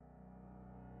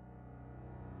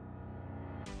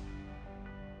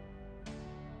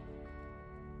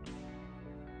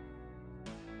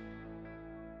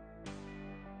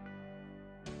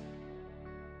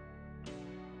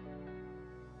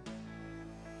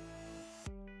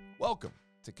Welcome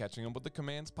to Catching Up with the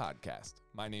Commands podcast.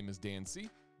 My name is Dan C.,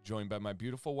 joined by my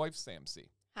beautiful wife, Sam C.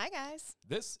 Hi, guys.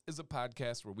 This is a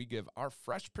podcast where we give our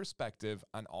fresh perspective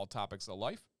on all topics of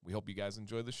life. We hope you guys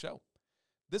enjoy the show.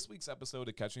 This week's episode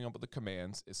of Catching Up with the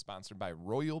Commands is sponsored by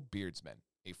Royal Beardsmen,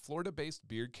 a Florida-based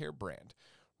beard care brand.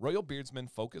 Royal Beardsmen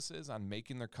focuses on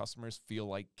making their customers feel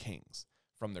like kings.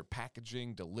 From their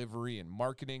packaging, delivery, and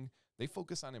marketing, they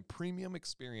focus on a premium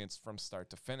experience from start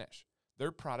to finish.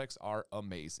 Their products are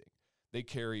amazing. They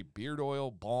carry beard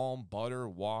oil, balm, butter,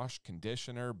 wash,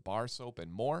 conditioner, bar soap, and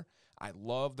more. I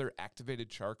love their activated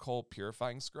charcoal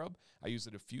purifying scrub. I use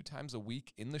it a few times a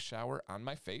week in the shower on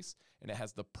my face, and it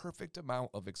has the perfect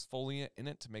amount of exfoliant in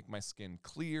it to make my skin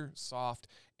clear, soft,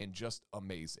 and just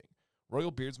amazing.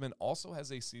 Royal Beardsmen also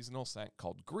has a seasonal scent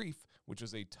called Grief, which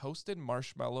is a toasted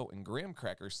marshmallow and graham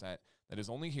cracker scent that is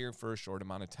only here for a short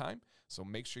amount of time, so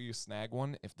make sure you snag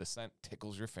one if the scent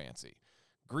tickles your fancy.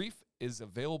 Grief is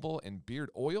available in beard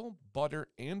oil, butter,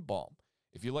 and balm.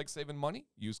 If you like saving money,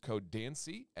 use code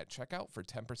DANC at checkout for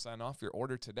 10% off your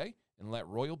order today and let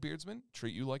Royal Beardsmen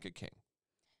treat you like a king.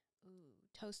 Ooh,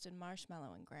 toasted marshmallow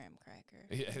and graham cracker.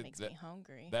 Yeah, Makes me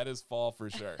hungry. That is fall for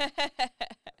sure.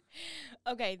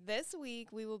 Okay, this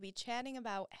week we will be chatting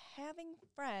about having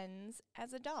friends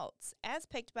as adults, as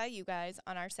picked by you guys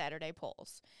on our Saturday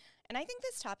polls. And I think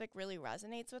this topic really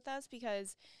resonates with us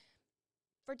because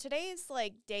for today's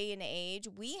day and age,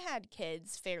 we had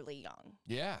kids fairly young.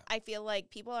 Yeah. I feel like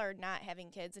people are not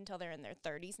having kids until they're in their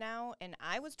 30s now, and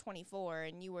I was 24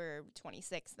 and you were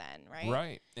 26 then, right?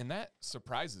 Right. And that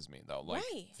surprises me, though.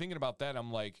 Right. Thinking about that,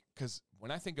 I'm like, because when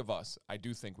I think of us, I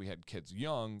do think we had kids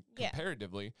young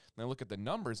comparatively. And I look at the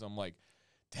numbers, I'm like,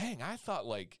 dang, I thought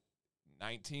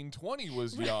 19, 20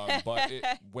 was young. But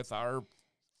with our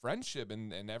friendship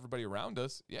and everybody around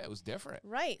us, yeah, it was different.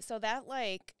 Right. So that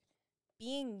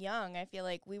being young, I feel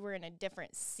like we were in a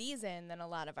different season than a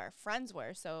lot of our friends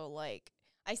were. So,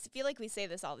 I feel like we say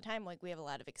this all the time, we have a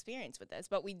lot of experience with this,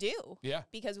 but we do. Yeah.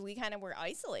 Because we kind of were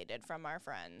isolated from our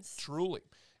friends. Truly.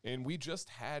 And we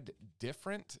just had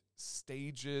different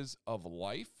stages of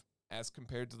life as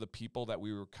compared to the people that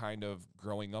we were kind of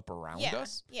growing up around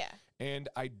us. Yeah. And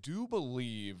I do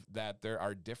believe that there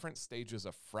are different stages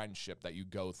of friendship that you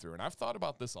go through. And I've thought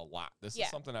about this a lot. This is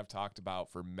something I've talked about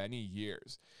for many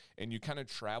years. And you kind of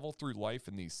travel through life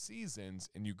in these seasons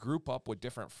and you group up with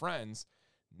different friends,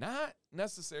 not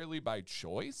necessarily by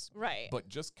choice, right? But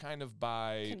just kind of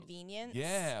by convenience.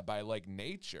 Yeah, by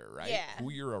nature, right? Yeah.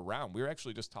 Who you're around. We were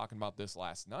actually just talking about this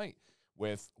last night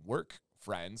with work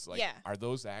friends. Are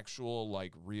those actual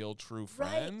real true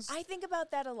friends? Right. I think about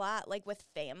that a lot, with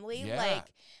family. Yeah.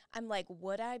 I'm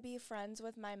would I be friends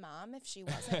with my mom if she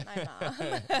wasn't my mom?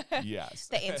 Yes.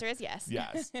 The answer is yes.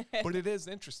 Yes. But it is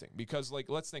interesting because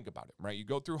let's think about it, right? You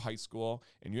go through high school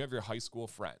and you have your high school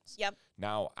friends. Yep.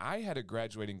 Now, I had a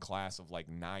graduating class of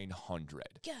 900.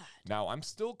 God. Now, I'm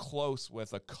still close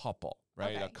with a couple,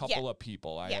 right? Okay. A couple of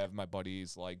people. I have my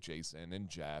buddies like Jason and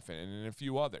Jeff and a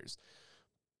few others.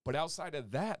 But outside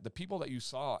of that, the people that you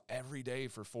saw every day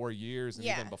for 4 years and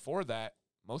even before that,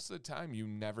 most of the time you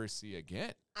never see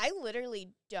again. I literally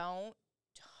don't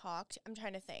talk. I'm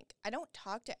trying to think. I don't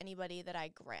talk to anybody that I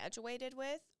graduated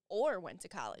with or went to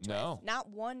college with.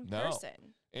 Not one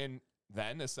person. And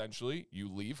then essentially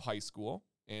you leave high school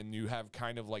and you have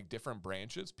kind of different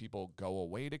branches. People go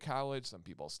away to college. Some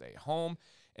people stay home.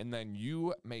 And then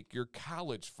you make your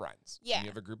college friends. Yeah. And you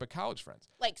have a group of college friends.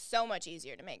 So much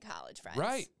easier to make college friends.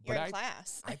 Right. You're in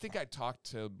class. I think I talk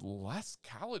to less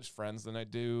college friends than I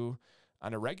do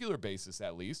on a regular basis,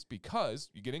 at least, because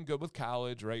you get in good with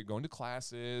college, right? You're going to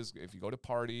classes, if you go to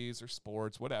parties or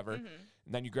sports, whatever. Mm-hmm.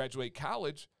 And then you graduate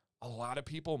college. A lot of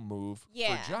people move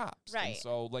for jobs. Right. And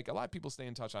so a lot of people stay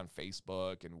in touch on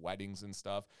Facebook and weddings and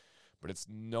stuff, but it's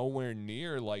nowhere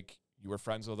near you were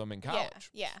friends with them in college.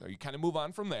 Yeah. So you kind of move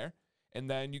on from there and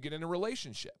then you get in a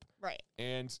relationship. Right.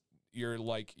 And you're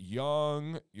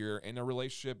young, you're in a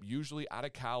relationship, usually out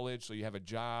of college. So you have a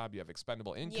job, you have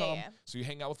expendable income. Yeah. So you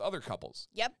hang out with other couples.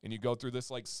 Yep. And you go through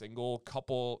this single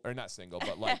couple, or not single,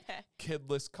 but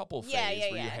kidless couple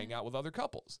phase where you hang out with other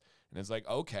couples. And it's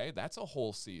okay, that's a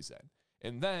whole season.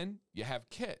 And then you have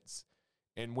kids.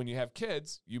 And when you have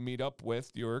kids, you meet up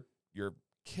with your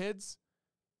kids'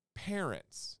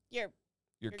 parents.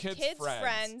 Your kids'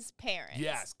 friends' parents.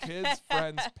 Yes, kids,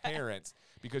 friends, parents,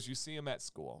 because you see them at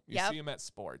school. You see them at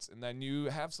sports, and then you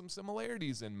have some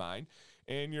similarities in mind,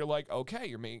 and you're okay,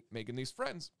 you're making these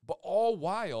friends, but all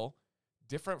while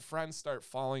different friends start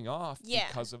falling off Yeah.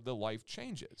 because of the life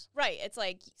changes. Right. It's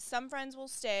like some friends will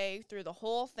stay through the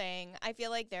whole thing. I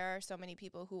feel like there are so many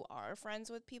people who are friends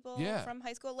with people Yeah. from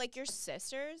high school. Like your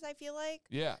sisters, I feel like,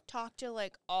 Yeah. talk to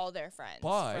like all their friends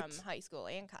But- from high school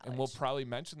and college. And we'll probably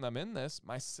mention them in this.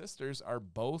 My sisters are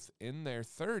both in their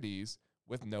 30s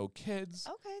with no kids,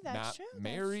 okay, that's not true.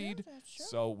 married. That's true.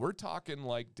 So we're talking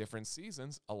like different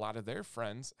seasons. A lot of their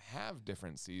friends have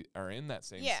different are in that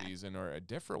same Yeah. season or a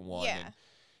different one. Yeah. And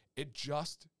it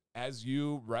just, as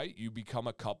you become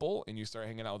a couple and you start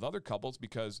hanging out with other couples,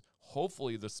 because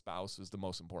hopefully the spouse is the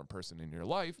most important person in your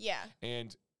life. Yeah.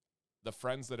 And the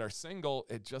friends that are single,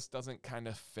 it just doesn't kind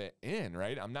of fit in,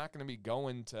 right? I'm not going to be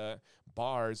going to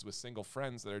bars with single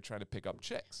friends that are trying to pick up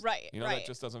chicks. Right. You know, right. that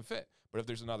just doesn't fit. But if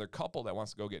there's another couple that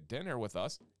wants to go get dinner with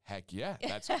us, heck yeah,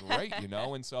 that's great, you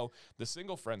know? And so the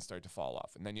single friends start to fall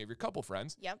off. And then you have your couple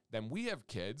friends. Yep. Then we have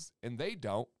kids and they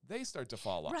don't. They start to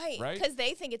fall off. Right. Right. Because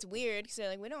they think it's weird because they're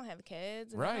like, we don't have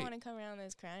kids. And we Right. don't want to come around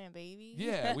this crying baby.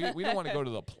 Yeah, we don't want to go to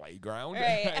the playground.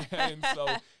 Right. And so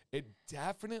it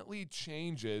definitely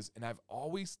changes. And I've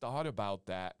always thought about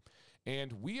that.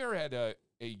 And we are at a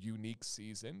unique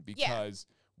season because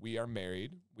we are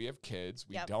married. We have kids.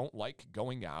 We Yep. don't like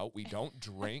going out. We don't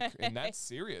drink. And that's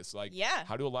serious. Like, Yeah.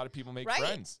 how do a lot of people make Right.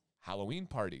 friends? Halloween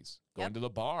parties, going Yep. to the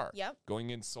bar, Yep. going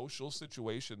in social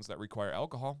situations that require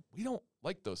alcohol. We don't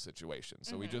like those situations.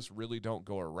 So we Mhm. just really don't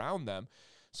go around them.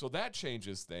 So that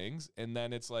changes things. And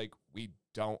then it's like we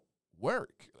don't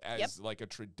work as like a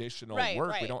traditional Right,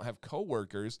 work. We right. don't have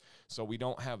coworkers. So we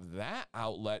don't have that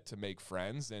outlet to make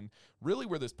friends. And really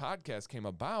where this podcast came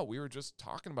about, we were just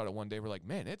talking about it one day. We're like,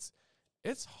 man,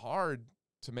 it's hard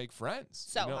to make friends.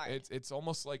 So hard. It's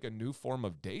almost like a new form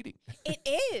of dating. It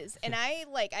is. And I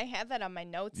have that on my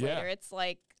notes Yeah. later. It's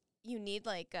like you need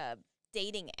like a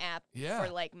dating app Yeah.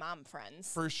 for like mom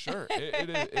friends. For sure. It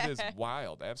is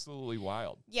wild. Absolutely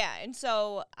wild. Yeah. And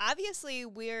so obviously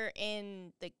we're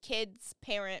in the kids,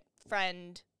 parent,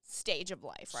 friend stage of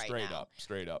life right now.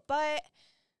 Straight up. But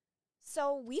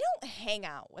so we don't hang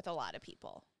out with a lot of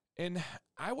people. And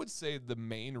I would say the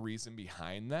main reason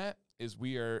behind that is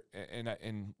we are,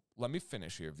 and let me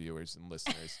finish here, viewers and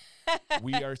listeners.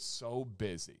 We are so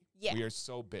busy. Yeah. We are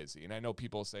so busy. And I know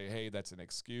people say, hey, that's an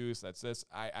excuse. That's this.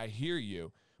 I hear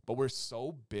you. But we're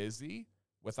so busy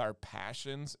with our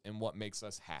passions and what makes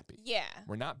us happy. Yeah.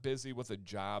 We're not busy with a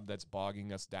job that's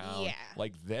bogging us down. Yeah.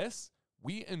 Like this,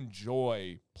 we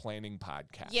enjoy planning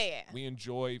podcasts. Yeah. We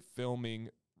enjoy filming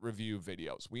review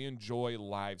videos. We enjoy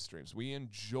live streams. We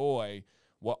enjoy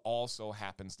what also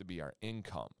happens to be our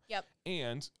income. Yep.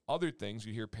 And other things,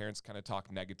 you hear parents kind of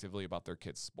talk negatively about their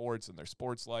kids' sports and their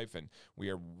sports life, and we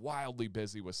are wildly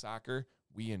busy with soccer.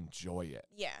 We enjoy it.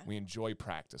 Yeah. We enjoy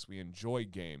practice. We enjoy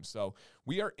games. So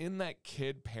we are in that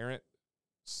kid-parent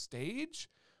stage,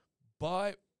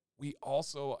 but we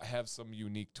also have some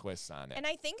unique twists on it. And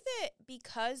I think that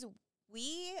because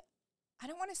I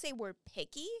don't want to say we're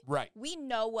picky. Right. We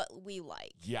know what we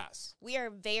like. Yes. We are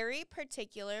very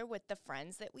particular with the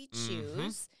friends that we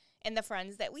choose and the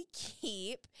friends that we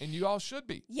keep. And you all should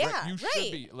be. Yeah, You right.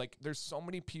 should be. Like, there's so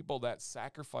many people that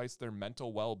sacrifice their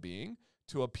mental well-being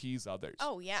to appease others.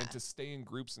 Oh, yeah. And to stay in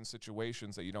groups and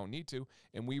situations that you don't need to.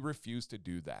 And we refuse to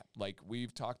do that. Like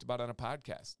we've talked about on a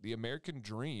podcast, the American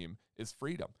dream is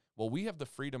freedom. Well, we have the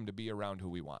freedom to be around who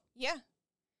we want. Yeah.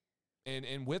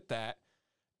 And with that,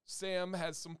 Sam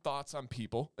has some thoughts on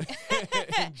people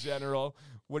in general.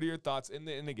 What are your thoughts? And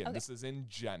again, Okay. this is in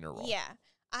general. Yeah.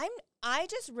 I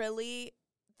just really,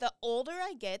 the older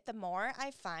I get, the more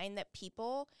I find that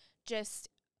people just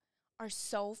are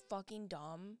so fucking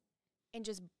dumb and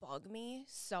just bug me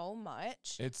so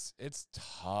much. It's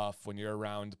tough when you're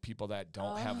around people that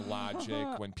don't have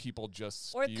logic, when people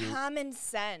just Or spew. common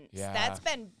sense. Yeah. That's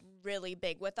been really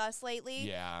big with us lately.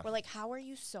 Yeah. We're like, how are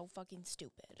you so fucking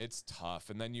stupid? It's tough.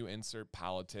 And then you insert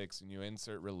politics and you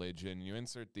insert religion, and you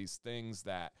insert these things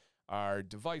that are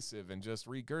divisive and just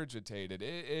regurgitated.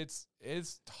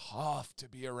 It's tough to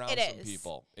be around It some is.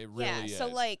 people. It really is. So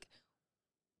like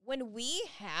when we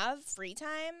have free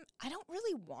time, I don't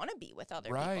really want to be with other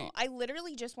Right. people. I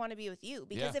literally just want to be with you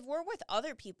because Yeah. if we're with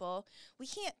other people, we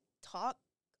can't talk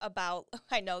about,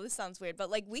 I know this sounds weird, but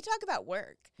like we talk about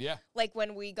work. Yeah. Like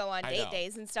when we go on I date know.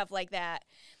 days and stuff like that.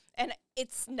 And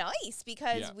it's nice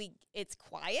because Yeah. it's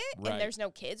quiet Right. and there's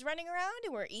no kids running around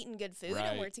and we're eating good food Right.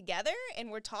 and we're together and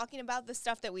we're talking about the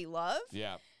stuff that we love.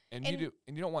 Yeah. And And- you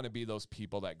don't want to be those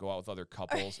people that go out with other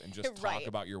couples and just talk Right.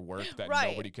 about your work that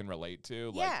Right. nobody can relate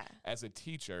to. Like Yeah. as a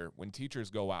teacher, when teachers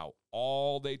go out,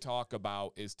 all they talk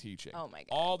about is teaching. Oh my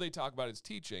God. All they talk about is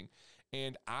teaching.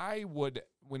 And I would,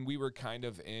 when we were kind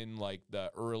of in like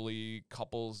the early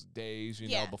couples days, you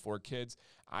know, before kids,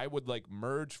 I would like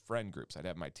merge friend groups. I'd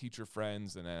have my teacher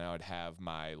friends, and then I would have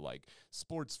my like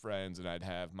sports friends, and I'd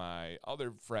have my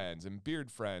other friends and beard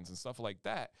friends and stuff like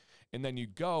that. And then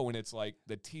you'd go, and it's like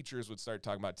the teachers would start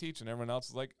talking about teaching, and everyone else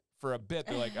is like, for a bit,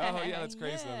 they're like, oh, yeah, that's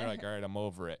crazy. And then they're like, all right, I'm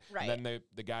over it. Right. And then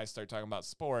the guys start talking about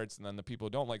sports, and then the people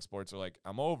who don't like sports are like,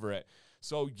 I'm over it.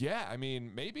 So, yeah, I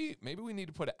mean, maybe we need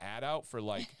to put an ad out for,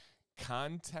 like,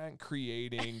 content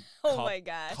creating my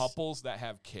gosh. couples that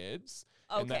have kids.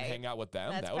 Okay. And then hang out with them.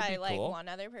 That's that would probably be cool. like one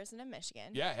other person in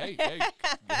Michigan. Yeah, hey,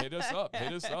 hit us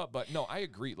up. But, no, I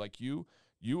agree. Like, you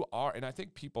are, and I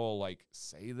think people like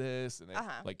say this, and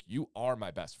like you are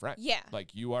my best friend. Yeah.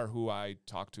 Like you are who I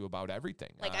talk to about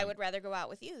everything. Like I would rather go out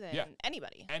with you than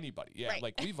anybody. Anybody, yeah. Right.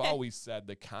 Like we've always said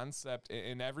the concept,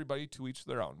 and everybody to each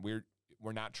their own.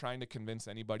 We're not trying to convince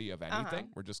anybody of anything.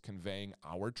 We're just conveying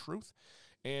our truth.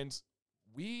 And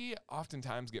we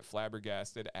oftentimes get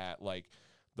flabbergasted at like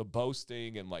the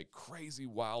boasting and like crazy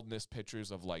wildness pictures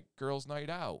of like girls'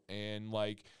 night out and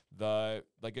like a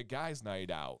guy's night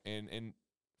out. And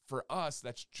for us,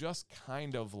 that's just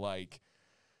kind of like,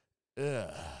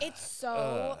 ugh. It's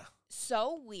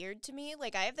so weird to me.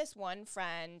 Like, I have this one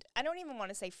friend. I don't even want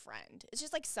to say friend. It's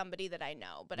just like somebody that I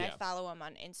know, but I follow him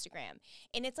on Instagram.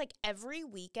 And it's like every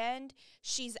weekend,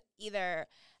 she's either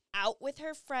out with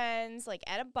her friends, like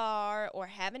at a bar, or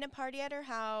having a party at her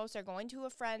house, or going to a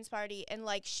friend's party. And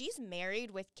like, she's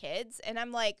married with kids. And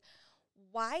I'm like,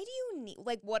 why do you need,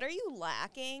 like, what are you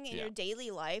lacking in your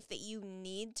daily life that you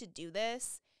need to do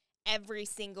this every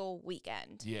single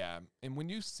weekend? Yeah. And when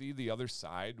you see the other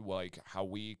side, like how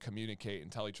we communicate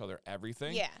and tell each other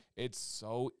everything, it's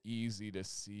so easy to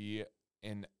see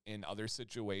in other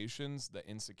situations the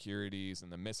insecurities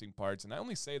and the missing parts. And I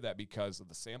only say that because of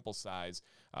the sample size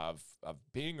of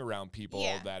being around people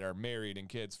that are married and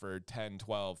kids for 10,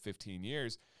 12, 15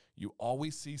 years. You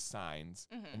always see signs,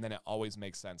 and then it always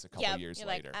makes sense a couple years you're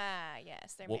later. Like,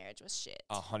 yes, their marriage was shit.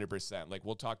 100%. Like,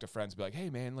 we'll talk to friends, be like, hey,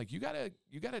 man, like, you gotta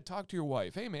talk to your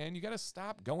wife. Hey, man, you gotta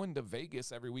stop going to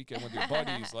Vegas every weekend with your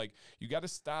buddies. Like, you gotta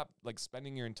stop, like,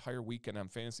 spending your entire weekend on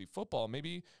fantasy football.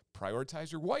 Maybe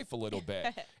prioritize your wife a little bit.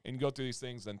 And go through these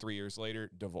things, then 3 years later,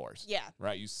 divorce. Yeah.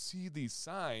 Right? You see these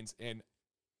signs, and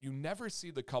you never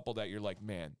see the couple that you're like,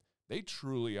 man, they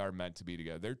truly are meant to be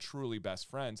together. They're truly best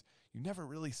friends. You never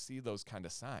really see those kind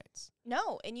of signs.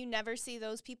 No, and you never see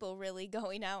those people really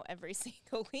going out every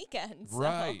single weekend.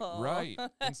 So. Right.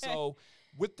 And so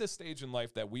with this stage in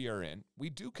life that we are in, we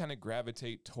do kind of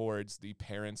gravitate towards the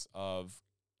parents of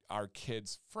our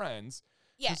kids' friends.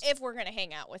 Yeah, if we're going to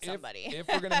hang out with somebody. If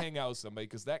we're going to hang out with somebody,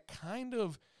 because that kind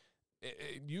of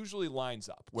it usually lines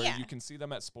up where you can see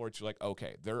them at sports. You're like,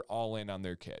 okay, they're all in on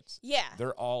their kids. Yeah.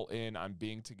 They're all in on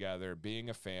being together, being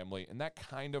a family. And that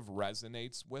kind of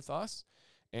resonates with us.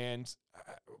 And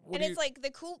it's like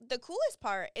the coolest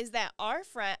part is that our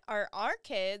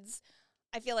kids,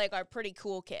 I feel like, are pretty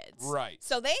cool kids. Right.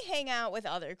 So they hang out with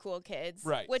other cool kids.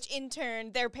 Right. Which in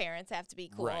turn, their parents have to be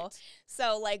cool. Right.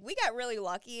 So like we got really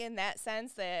lucky in that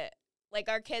sense that like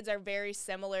our kids are very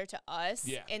similar to us.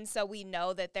 Yeah. And so we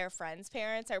know that their friends'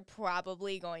 parents are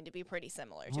probably going to be pretty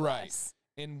similar to us.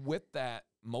 And with that,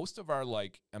 most of our,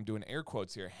 like, I'm doing air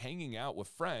quotes here, hanging out with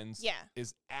friends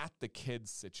is at the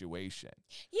kids' situation.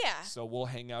 Yeah. So we'll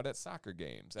hang out at soccer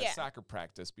games, at soccer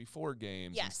practice, before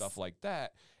games and stuff like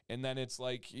that. And then it's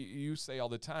like you say all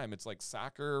the time, it's like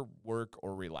soccer, work,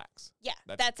 or relax. Yeah,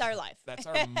 that's our life. That's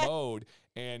our mode.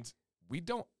 And we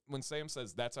don't, when Sam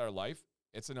says that's our life,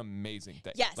 it's an amazing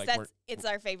thing. Yes, like it's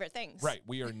our favorite things. Right.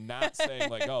 We are not saying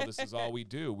like, oh, this is all we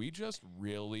do. We just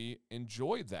really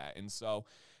enjoy that. And so,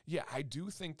 yeah, I do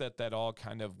think that all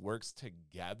kind of works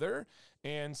together.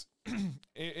 And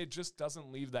it just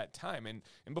doesn't leave that time. And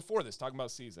before this, talking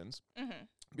about seasons,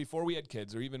 before we had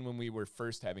kids, or even when we were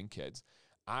first having kids,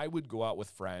 I would go out with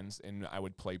friends and I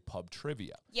would play pub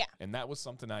trivia. Yeah. And that was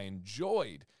something I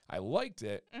enjoyed. I liked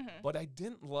it, but I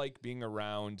didn't like being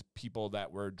around people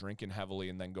that were drinking heavily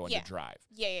and then going to drive.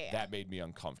 Yeah. That made me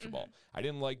uncomfortable. I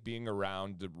didn't like being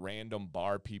around the random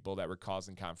bar people that were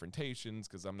causing confrontations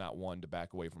because I'm not one to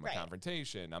back away from a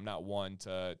confrontation. I'm not one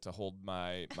to hold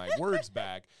my words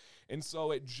back. And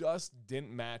so it just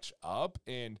didn't match up.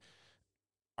 And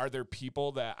are there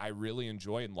people that I really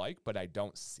enjoy and like, but I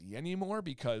don't see anymore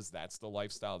because that's the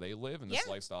lifestyle they live and this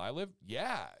lifestyle I live?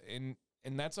 Yeah. And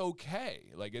that's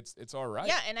okay. Like it's all right.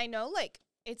 Yeah. And I know like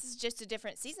it's just a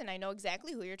different season. I know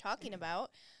exactly who you're talking about.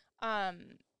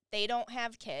 They don't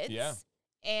have kids. Yeah.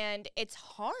 And it's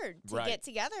hard to get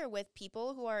together with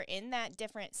people who are in that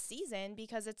different season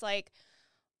because it's like,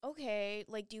 okay,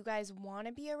 like, do you guys want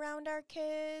to be around our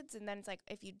kids? And then it's like,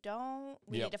 if you don't,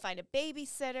 we Yep. need to find a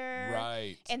babysitter.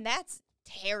 Right. And that's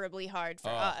terribly hard for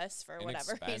us for and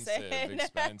whatever expensive, reason.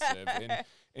 expensive.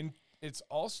 And it's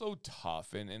also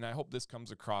tough, and I hope this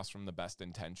comes across from the best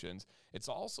intentions. It's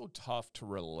also tough to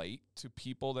relate to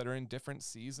people that are in different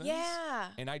seasons. Yeah.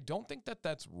 And I don't think that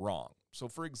that's wrong. So,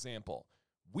 for example,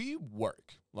 we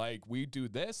work. Like, we do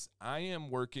this. I am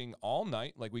working all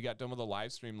night. Like, we got done with a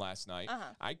live stream last night.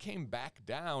 I came back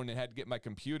down and had to get my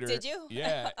computer. Did you?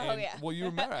 Yeah. Oh, yeah. Well, you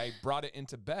remember, I brought it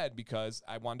into bed because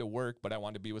I wanted to work, but I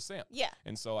wanted to be with Sam. Yeah.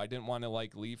 And so I didn't want to,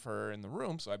 like, leave her in the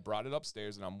room. So I brought it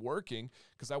upstairs, and I'm working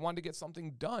because I wanted to get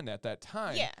something done at that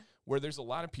time. Yeah. Where there's a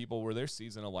lot of people where their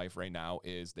season of life right now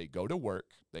is they go to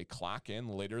work, they clock in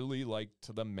literally like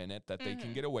to the minute that they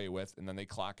can get away with, and then they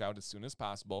clock out as soon as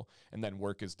possible, and then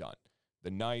work is done. The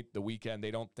night, the weekend,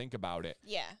 they don't think about it.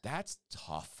 Yeah. That's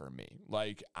tough for me.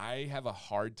 Like, I have a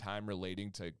hard time relating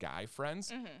to guy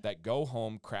friends that go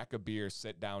home, crack a beer,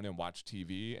 sit down and watch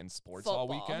TV and sports all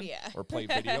Football, weekend, yeah. or play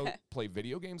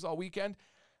video games all weekend.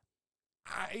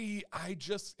 I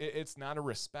just, it's not a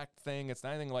respect thing. It's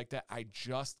not anything like that. I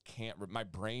just can't, my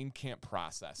brain can't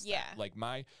process Yeah. that. Like,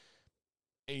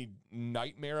 a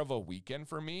nightmare of a weekend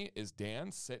for me is,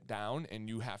 Dan, sit down and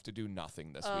you have to do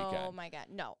nothing this weekend. Oh my God.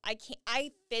 No, I can't.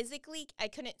 I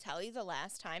couldn't tell you the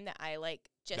last time that I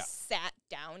sat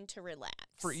down to relax.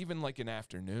 For even like an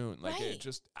afternoon. Like, Right. it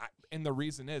just, and the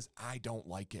reason is I don't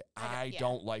like it. I yeah.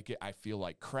 don't like it. I feel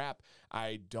like crap.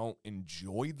 I don't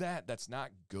enjoy that. That's not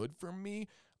good for me.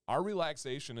 Our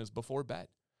relaxation is before bed.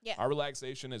 Yeah. Our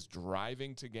relaxation is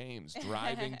driving to games,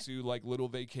 driving to like little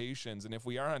vacations. And if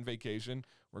we are on vacation,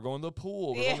 we're going to the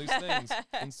pool, we're going to these things.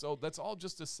 And so that's all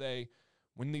just to say,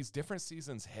 when these different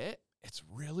seasons hit, it's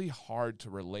really hard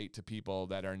to relate to people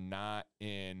that are not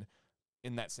in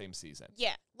that same season.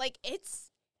 Yeah. Like, it's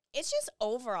just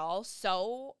overall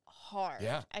so hard.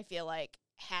 Yeah. I feel like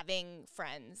having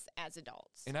friends as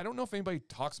adults. And I don't know if anybody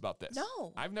talks about this.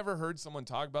 No. I've never heard someone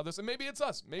talk about this. And maybe it's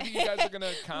us. Maybe you guys are going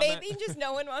to comment. Maybe just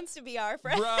no one wants to be our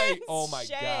friends. Right. Oh my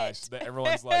Shit. gosh. That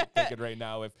everyone's like thinking right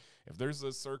now, if there's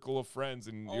a circle of friends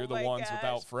and Oh you're the my ones gosh.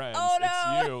 without friends, Oh, no.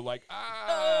 it's you. Like,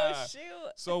 Oh,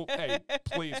 shoot. So, hey,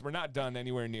 please, we're not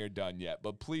anywhere near done yet,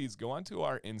 but please go onto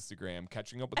our Instagram,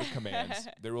 Catching Up with the Commands.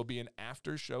 There will be an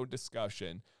after show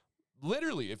discussion.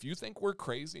 Literally, if you think we're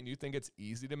crazy and you think it's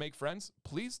easy to make friends,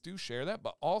 please do share that.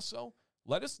 But also,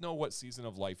 let us know what season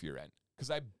of life you're in. Because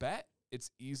I bet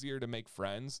it's easier to make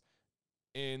friends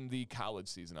in the college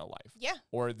season of life. Yeah.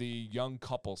 Or the young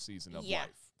couple season of Yeah. life.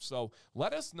 So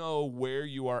let us know where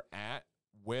you are at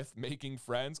with making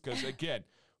friends. Because again,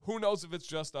 who knows if it's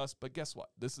just us, but guess what?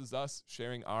 This is us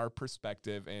sharing our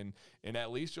perspective, and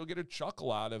at least you'll get a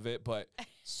chuckle out of it. But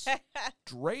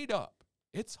straight up,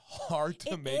 it's hard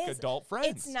to make adult friends.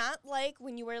 It's not like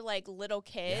when you were like little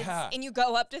kids Yeah. and you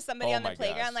go up to somebody Oh on the my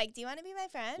playground gosh. like, do you want to be my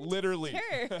friend? Literally.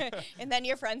 Sure. And then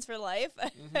you're friends for life.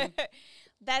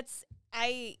 That's,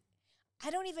 I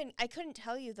couldn't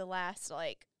tell you the last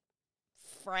like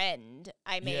friend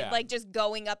I made. Yeah. Like just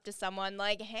going up to someone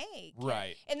like, hey.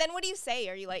 Right. And then what do you say?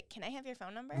 Are you like, can I have your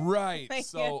phone number? Right. Like,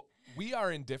 So we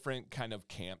are in different kind of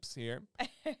camps here.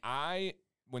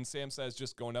 When Sam says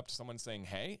just going up to someone saying,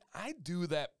 hey, I do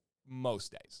that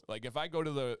most days. Like if I go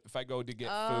to get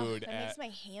food that makes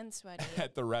my hands sweaty.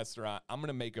 at the restaurant, I'm going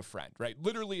to make a friend, right?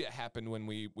 Literally it happened when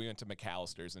we went to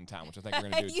McAllister's in town, which I think we're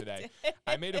going to do You today. did.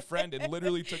 I made a friend and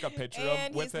literally took a picture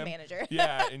And with he's the him. manager.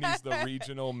 Yeah, and he's the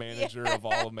regional manager of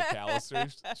all of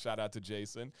McAllister's. Shout out to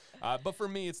Jason. But for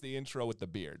me, it's the intro with the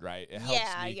beard, right? It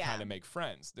helps me kind of make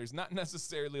friends. There's not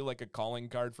necessarily like a calling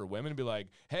card for women to be like,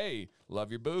 hey,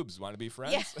 love your boobs, want to be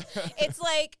friends? Yeah. It's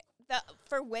like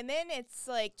for women, it's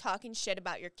like talking shit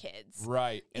about your kids.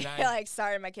 Right. And You're like,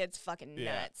 sorry, my kid's fucking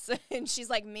Yeah. nuts. And she's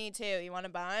like, me too. You want to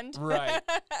bond? Right.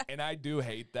 And I do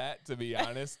hate that, to be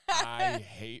honest. I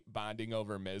hate bonding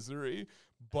over misery,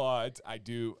 but I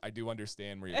do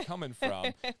understand where you're coming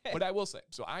from. But I will say,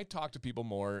 so I talk to people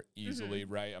more easily,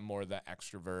 right? I'm more of that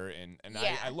extrovert, and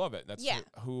Yeah. I love it. That's Yeah.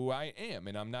 who I am,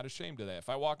 and I'm not ashamed of that. If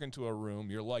I walk into a room,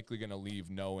 you're likely going to leave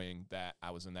knowing that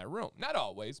I was in that room. Not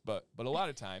always, but a lot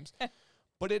of times.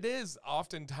 But it is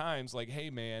oftentimes like, hey,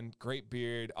 man, great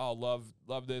beard. Oh,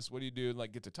 love this. What do you do?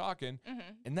 Like, get to talking.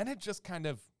 And then it just kind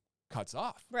of cuts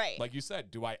off. Right. Like you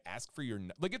said, do I ask for your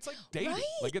like it's like dating. Right,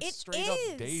 Like it's it straight up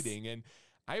is. dating. And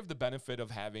I have the benefit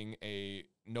of having a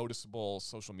noticeable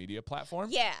social media platform.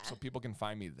 Yeah. So people can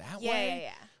find me that Yeah, way.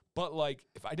 yeah. But like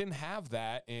if I didn't have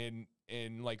that in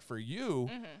like for you,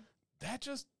 that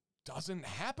just doesn't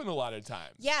happen a lot of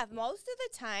times. Yeah, most of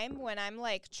the time when I'm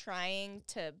like trying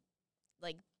to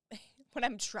like when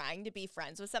I'm trying to be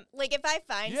friends with like if I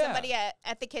find Yeah. somebody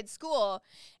at the kids' school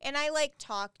and I like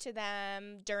talk to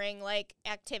them during like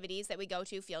activities that we go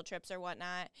to, field trips or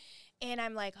whatnot, and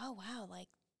I'm like, oh wow, like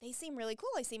they seem really cool.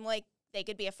 I seem like they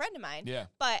could be a friend of mine. Yeah.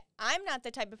 But I'm not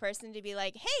the type of person to be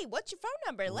like, hey, what's your phone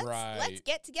number? Let's Right.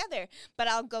 get together. But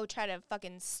I'll go try to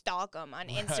fucking stalk them on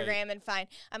Right. Instagram and find,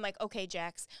 I'm like, okay,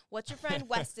 Jax, what's your friend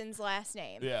Weston's last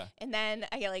name? Yeah. And then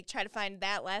I like try to find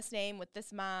that last name with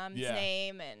this mom's Yeah.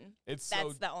 name, and It's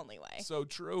that's the only way. so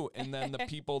true. And then the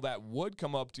people that would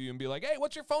come up to you and be like, hey,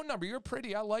 what's your phone number? You're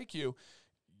pretty. I like you.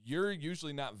 You're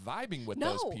usually not vibing with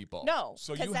those people. No,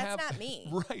 so because you that's have not me.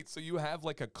 Right. So you have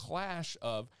like a clash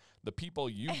of the people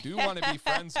you do want to be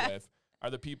friends with are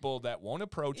the people that won't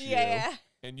approach Yeah. you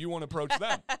and you won't approach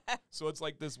them. So it's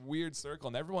like this weird circle,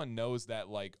 and everyone knows that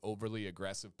like overly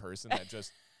aggressive person that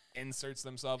just inserts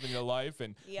themselves in your life.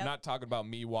 And Yep. I'm not talking about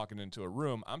me walking into a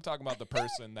room. I'm talking about the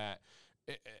person that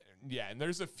yeah, and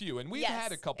there's a few, and we've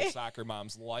had a Yes. couple soccer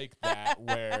moms like that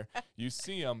where you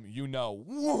see them, you know,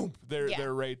 whoop,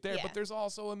 they're right there. Yeah. But there's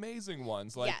also amazing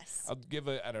ones. Like Yes. I'll give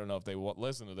I don't know if they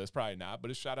listen to this, probably not,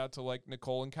 but a shout out to like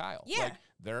Nicole and Kyle. Yeah. Like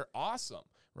they're awesome,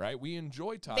 right? We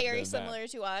enjoy talking Very to them. similar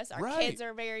to us. Our Right. kids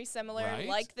are very similar, Right.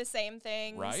 like the same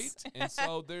things. Right? And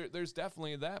so there's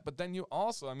definitely that. But then you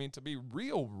also, I mean, to be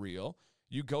real,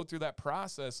 you go through that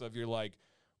process of you're like,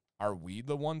 are we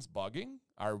the ones bugging?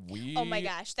 Are we? Oh my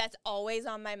gosh, that's always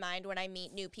on my mind when I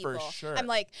meet new people. sure. I'm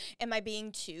like, am I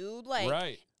being too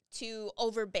Right. too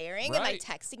overbearing? Am I Right.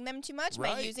 texting them too much? Am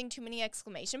I Right. using too many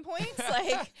exclamation points?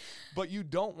 Like, But you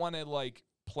don't want to like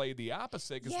play the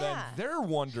opposite because Yeah. then they're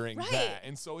wondering Right. that.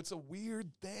 And so it's a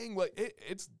weird thing. Like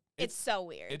it's so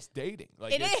weird. It's dating.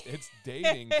 Like It it's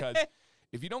dating because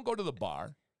if you don't go to the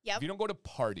bar, Yep. if you don't go to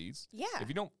parties, Yeah. if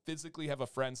you don't physically have a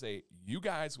friend say, you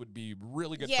guys would be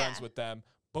really good Yeah. friends with them,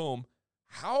 boom,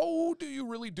 how do you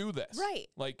really do this? Right.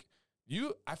 Like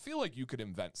I feel like you could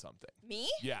invent something. Me?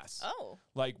 Yes. Oh.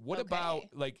 Like what Okay. about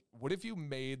what if you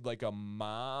made like a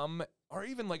mom or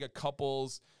even like a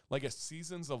couple's like a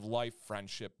seasons of life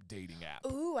friendship dating app?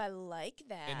 Ooh, I like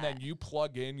that. And then you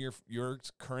plug in your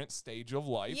current stage of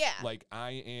life. Yeah. Like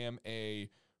I am a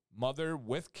mother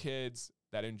with kids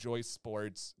that enjoys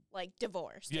sports. like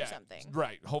divorced or something.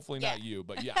 Right. Hopefully not Yeah. you,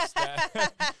 but yes.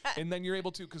 That, and then you're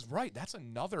able to, because that's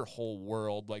another whole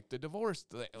world, like the divorce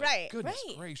thing. Like, Right, Goodness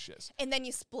right. gracious. And then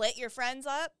you split your friends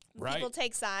up. Right. People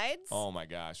take sides. Oh my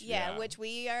gosh. Yeah, which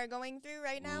we are going through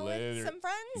right now with some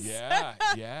friends.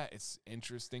 Yeah. It's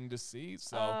interesting to see.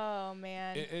 So Oh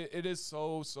man. it is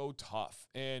so tough.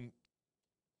 And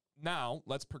now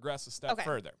let's progress a step Okay.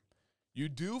 further. You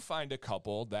do find a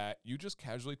couple that you just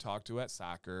casually talk to at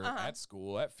soccer, at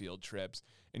school, at field trips,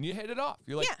 and you hit it off.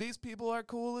 You're like, Yeah. these people are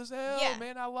cool as hell, Yeah.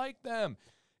 man. I like them.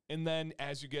 And then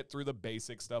as you get through the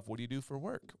basic stuff, what do you do for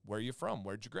work? Where are you from?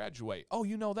 Where'd you graduate? Oh,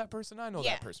 you know that person? I know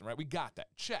Yeah. that person, right? We got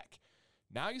that. Check.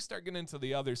 Now you start getting into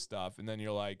the other stuff, and then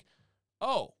you're like,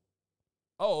 oh,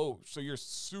 so you're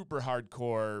super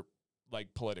hardcore,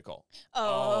 like political.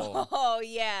 Oh,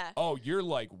 yeah. Oh, you're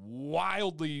like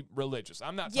wildly religious.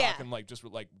 I'm not Yeah. talking like just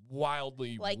like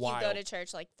wildly Like wild. you go to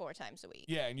church like 4 times a week.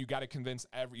 Yeah, and you got to convince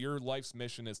your life's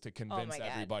mission is to convince my God.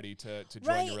 everybody to join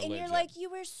Right, your religion. and you're like, you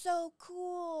were so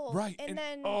cool. Right, And, and-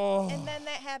 then oh. and then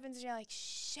that happens and you're like,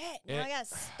 shit, now I gotta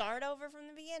start over from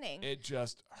the beginning. it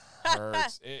just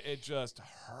hurts. it just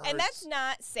hurts. And that's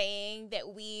not saying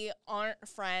that we aren't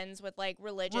friends with like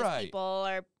religious Right. people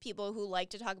or people who like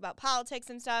to talk about politics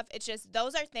and stuff. It's just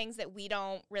those are things that we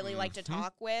don't really like to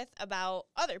talk with about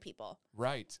other people.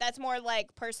 right. That's more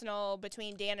like personal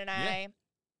between Dan and I.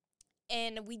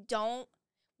 And we don't,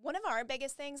 one of our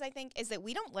biggest things I think is that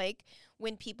we don't like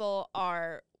when people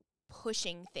are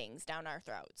pushing things down our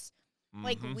throats.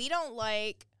 Like Mhm. we don't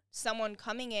like someone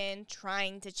coming in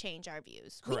trying to change our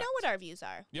views. We know Correct. what our views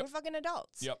are. Yep. We're fucking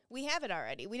adults. Yep. We have it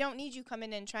already. We don't need you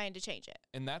coming in trying to change it.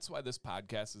 And that's why this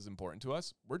podcast is important to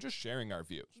us. We're just sharing our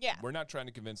views. Yeah. We're not trying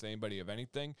to convince anybody of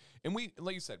anything. And we,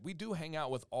 like you said, we do hang out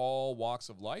with all walks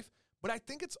of life, but I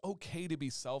think it's okay to be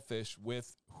selfish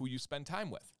with who you spend time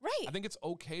with. Right. I think it's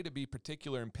okay to be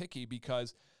particular and picky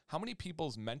because how many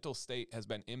people's mental state has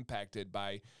been impacted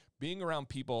by being around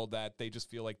people that they just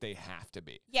feel like they have to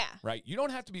be. Yeah. Right? You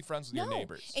don't have to be friends with your No.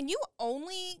 neighbors. And you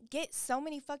only get so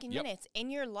many fucking Yep. minutes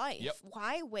in your life. Yep.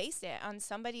 Why waste it on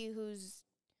somebody who's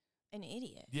an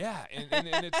idiot? Yeah, and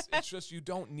it's just you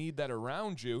don't need that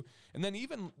around you. And then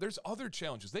even there's other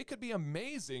challenges. They could be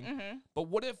amazing, Mm-hmm. but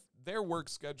what if their work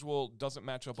schedule doesn't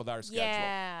match up with our schedule?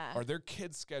 Yeah. Or their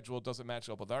kids' schedule doesn't match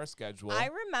up with our schedule? I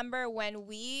remember when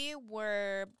we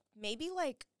were maybe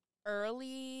like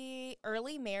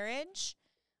early marriage,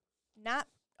 not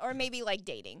or maybe like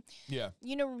dating. Yeah.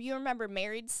 You know, you remember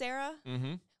Married Sarah?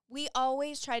 Mm-hmm. We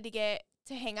always tried to get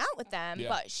to hang out with them, Yeah.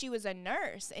 but she was a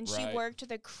nurse and she Right. worked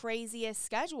the craziest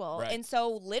schedule. Right. And so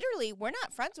literally we're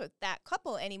not friends with that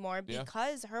couple anymore Yeah.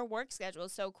 because her work schedule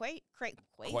is so Crazy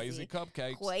crazy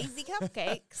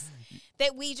cupcakes.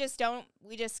 that we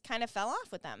just kind of fell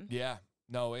off with them. Yeah.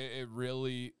 No, it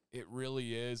really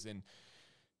is. And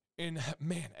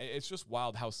man, it's just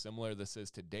wild how similar this is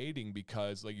to dating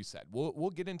because, like you said, we'll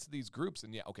get into these groups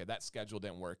and okay, that schedule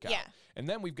didn't work out. Yeah. And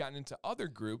then we've gotten into other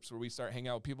groups where we start hanging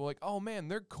out with people like, oh man,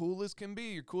 they're cool as can be.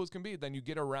 You're cool as can be. Then you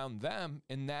get around them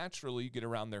and naturally you get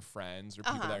around their friends or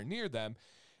people that are near them.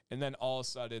 And then all of a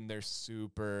sudden they're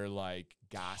super like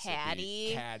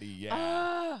gossipy. Catty,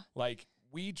 yeah. Like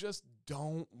we just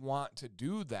don't want to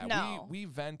do that. No. We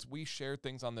vent, we share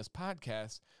things on this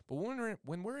podcast, but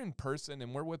when we're in person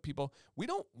and we're with people, we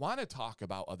don't want to talk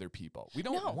about other people. We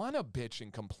don't want to bitch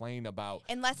and complain about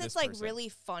unless this it's like person. really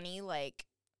funny, like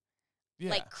Yeah.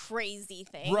 like crazy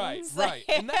things. Right.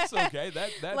 And that's okay.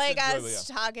 That's like I enjoyable, was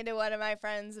talking to one of my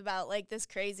friends about like this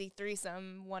crazy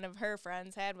threesome one of her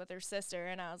friends had with her sister,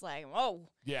 and I was like, whoa,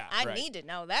 yeah. I need to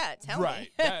know that. Tell right. me.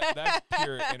 That's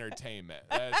pure entertainment.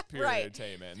 That's pure Right.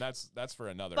 entertainment. That's for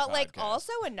another But podcast. like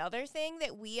also another thing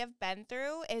that we have been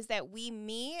through is that we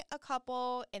meet a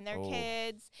couple and their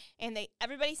kids and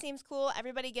everybody seems cool,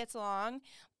 everybody gets along,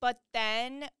 but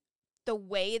then the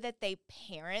way that they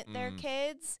parent their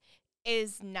kids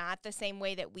is not the same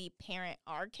way that we parent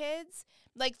our kids.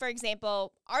 Like, for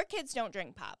example, our kids don't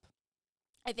drink pop.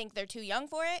 I think they're too young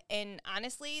for it, and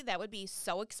honestly, that would be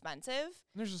so expensive.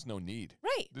 There's just no need.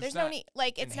 Right. It's There's no not need.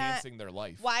 Like, it's not enhancing their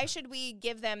life. Why should we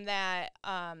give them that,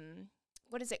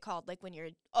 what is it called? Like when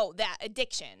that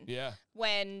addiction. Yeah.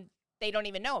 When they don't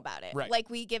even know about it. Right. Like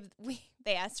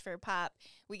they asked for pop.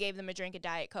 We gave them a drink of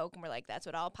Diet Coke, and we're like, that's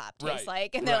what all pop tastes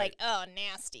like. And they're like, oh,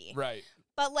 nasty. Right.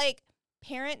 But like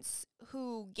parents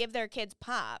who give their kids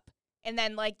pop, and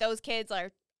then like those kids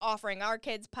are offering our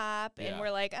kids pop, and we're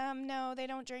like, no, they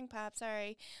don't drink pop,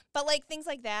 sorry. But like things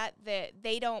like that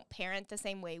they don't parent the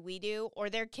same way we do, or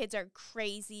their kids are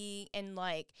crazy and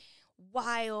like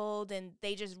wild, and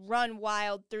they just run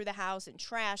wild through the house and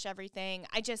trash everything.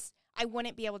 I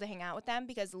wouldn't be able to hang out with them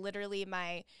because literally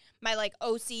my like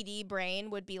OCD brain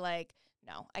would be like,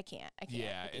 no, I can't.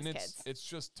 Yeah, with these and kids. it's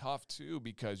just tough too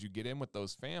because you get in with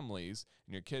those families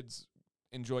and your kids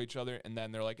enjoy each other, and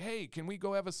then they're like, hey, can we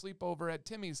go have a sleepover at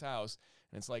Timmy's house?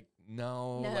 And it's like,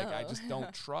 no. Like I just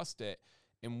don't trust it.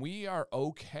 And we are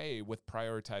okay with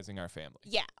prioritizing our family.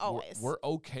 Yeah, always. We're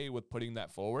okay with putting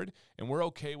that forward, and we're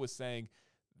okay with saying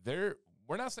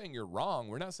we're not saying you're wrong.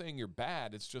 We're not saying you're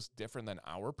bad. It's just different than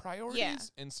our priorities. Yeah.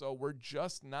 And so we're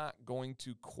just not going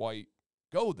to quite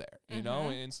go there, you know?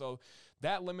 And so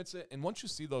that limits it. And once you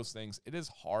see those things, it is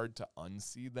hard to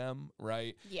unsee them,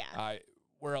 right? Yeah.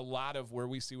 Where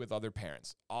we see with other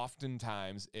parents,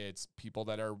 oftentimes it's people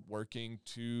that are working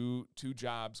two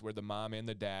jobs where the mom and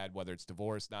the dad, whether it's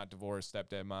divorced, not divorced,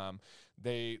 stepdad, mom,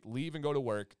 they leave and go to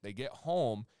work, they get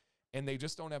home, and they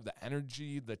just don't have the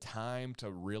energy, the time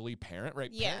to really parent, right?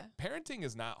 Yeah. Parenting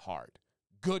is not hard.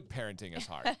 Good parenting is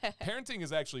hard. Parenting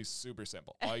is actually super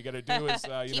simple. All you got to do is,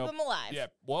 keep them alive. Yeah.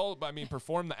 Well, I mean,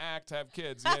 perform the act, have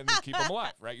kids, and keep them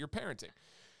alive, right? You're parenting.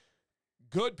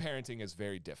 Good parenting is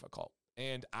very difficult.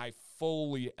 And I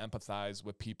fully empathize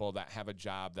with people that have a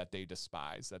job that they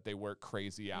despise, that they work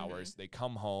crazy hours, they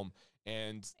come home,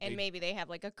 and maybe they have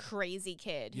like a crazy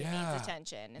kid who needs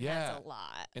attention, and that's a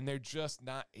lot. And they're just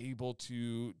not able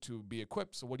to be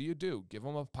equipped. So what do? Give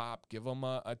them a pop, give them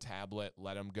a tablet,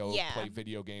 let them go play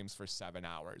video games for 7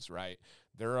 hours, right?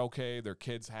 They're okay, their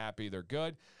kid's happy, they're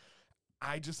good.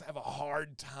 I just have a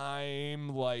hard time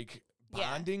like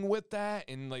bonding with that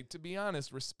and, like, to be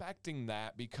honest, respecting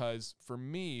that, because for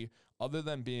me, other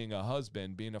than being a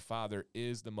husband, being a father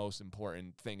is the most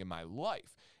important thing in my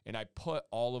life. And I put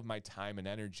all of my time and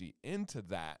energy into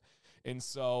that. And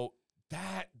so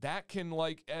that can,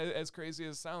 like, as crazy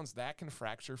as it sounds, that can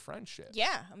fracture friendship.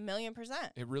 Yeah,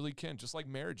 1,000,000%. It really can, just like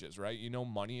marriages, right? You know,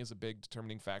 money is a big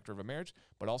determining factor of a marriage,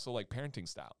 but also like parenting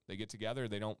style. They get together,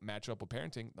 they don't match up with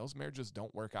parenting, those marriages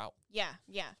don't work out. Yeah.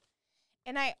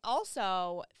 And I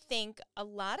also think a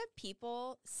lot of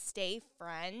people stay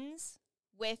friends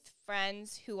with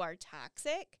friends who are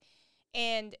toxic.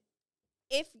 And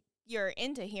if you're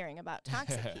into hearing about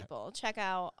toxic people, check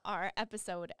out our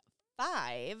episode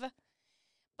 5.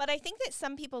 But I think that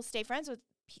some people stay friends with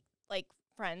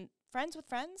friends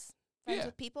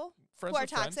with people who are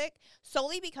toxic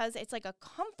solely because it's like a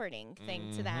comforting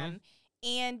thing to them,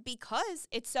 and because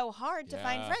it's so hard to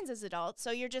find friends as adults. So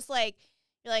you're just like,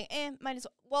 You're like, might as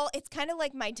well. Well, it's kind of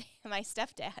like my my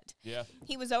stepdad. Yeah.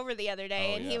 He was over the other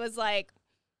day, Oh, and yeah. he was like,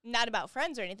 not about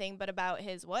friends or anything, but about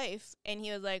his wife. And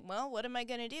he was like, well, what am I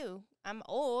going to do? I'm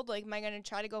old. Like, am I going to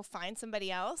try to go find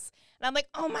somebody else? And I'm like,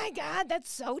 oh, my God,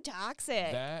 that's so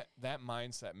toxic. That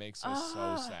mindset makes us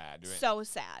so sad. Right? So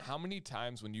sad. How many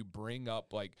times when you bring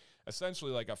up, like,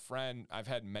 essentially like a friend, I've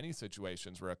had many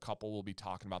situations where a couple will be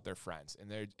talking about their friends,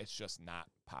 and it's just not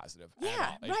positive at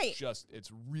Yeah, all. right.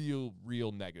 It's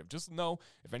real negative. Just know,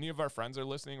 if any of our friends are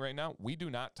listening right now, we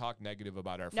do not talk negative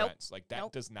about our Nope. friends. Like, that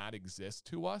Nope. does not exist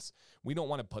to us. We don't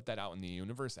want to put that out in the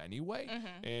universe anyway.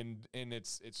 Mhm. And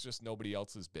it's just nobody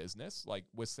else's business. Like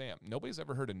with Sam, nobody's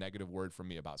ever heard a negative word from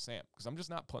me about Sam, because I'm just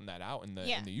not putting that out in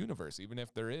the universe. Even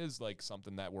if there is like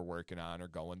something that we're working on or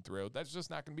going through, that's just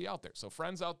not going to be out there. So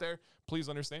friends out there, please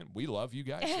understand, we love you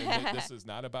guys. And this is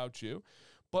not about you.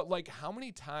 But like, how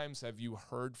many times have you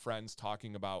heard friends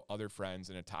talking about other friends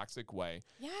in a toxic way?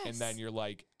 Yes. And then you're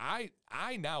like, I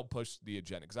now push the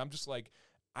agenda, because I'm just like,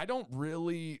 I don't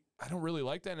really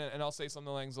like that. And I'll say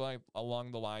something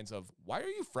along the lines of, why are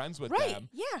you friends with them?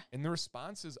 Yeah. And the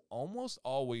response is almost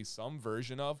always some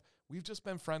version of, we've just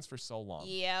been friends for so long.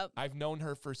 Yep. I've known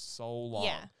her for so long.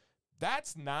 Yeah.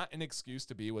 That's not an excuse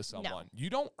to be with someone. No.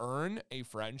 You don't earn a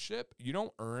friendship. You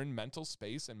don't earn mental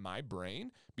space in my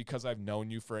brain because I've known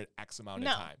you for an X amount of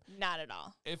time. Not at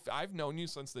all. If I've known you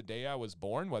since the day I was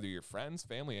born, whether you're friends,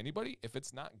 family, anybody, if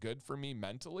it's not good for me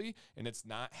mentally and it's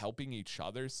not helping each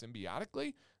other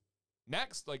symbiotically,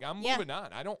 next, like, I'm moving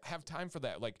on. I don't have time for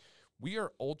that. Like, we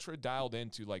are ultra dialed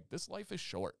into, like, this life is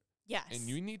short. Yes. And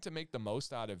you need to make the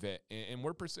most out of it. And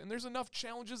we're pursuing, there's enough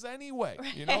challenges anyway.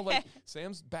 You know, like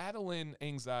Sam's battling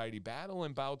anxiety,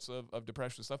 battling bouts of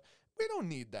depression and stuff. We don't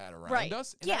need that around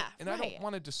us. And I don't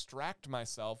want to distract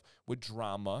myself with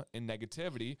drama and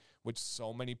negativity, which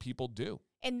so many people do.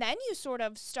 And then you sort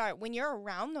of start, when you're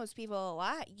around those people a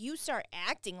lot, you start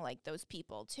acting like those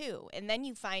people too. And then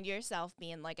you find yourself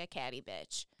being like a catty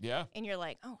bitch. Yeah. And you're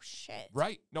like, oh, shit.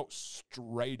 Right. No,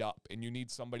 straight up. And you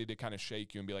need somebody to kind of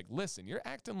shake you and be like, listen, you're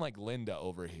acting like Linda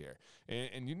over here.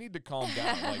 And you need to calm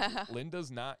down. Like,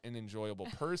 Linda's not an enjoyable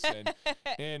person.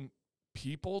 And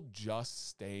people just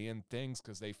stay in things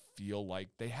because they feel like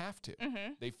they have to.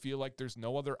 Mm-hmm. They feel like there's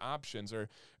no other options, or,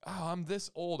 oh, I'm this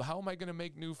old. How am I going to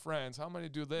make new friends? How am I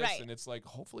going to do this? Right. And it's like,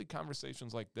 hopefully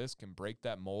conversations like this can break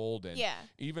that mold. And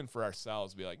even for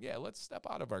ourselves, be like, yeah, let's step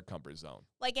out of our comfort zone.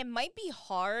 Like, it might be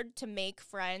hard to make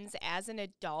friends as an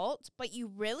adult, but you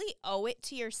really owe it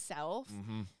to yourself.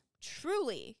 Mm-hmm.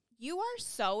 Truly. You are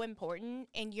so important,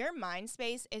 and your mind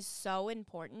space is so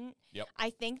important. Yep. I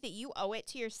think that you owe it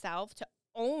to yourself to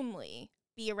only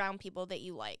be around people that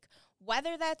you like,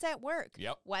 whether that's at work,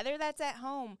 whether that's at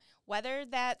home, whether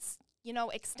that's,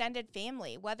 extended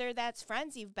family, whether that's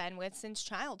friends you've been with since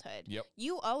childhood. Yep.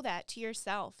 You owe that to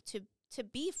yourself to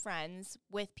be friends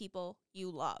with people you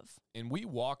love. And we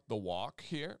walk the walk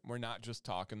here. We're not just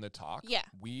talking the talk. Yeah.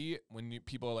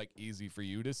 People are like, easy for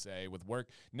you to say with work.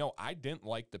 No, I didn't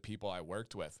like the people I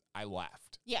worked with. I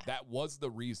left. Yeah. That was the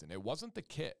reason. It wasn't the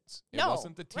kids. It No,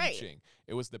 wasn't the teaching. right.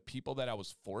 It was the people that I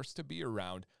was forced to be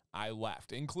around. I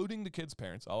left, including the kids'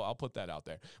 parents. I'll put that out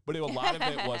there. But a lot of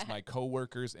it was my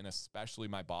coworkers and especially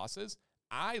my bosses.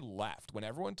 I left when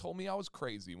everyone told me I was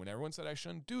crazy, when everyone said I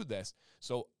shouldn't do this.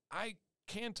 So I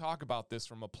can talk about this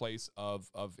from a place of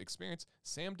experience.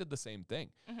 Sam did the same thing.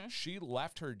 Mm-hmm. She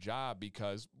left her job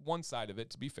because one side of it,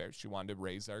 to be fair, she wanted to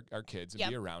raise our kids and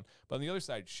be around. But on the other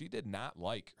side, she did not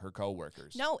like her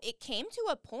coworkers. No, it came to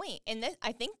a point, and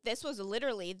I think this was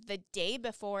literally the day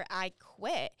before I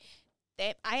quit,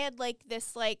 that I had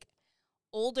this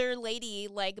older lady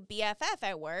BFF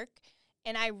at work.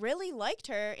 And I really liked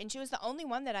her, and she was the only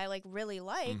one that I really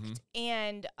liked. Mm-hmm.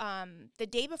 And the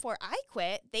day before I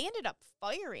quit, they ended up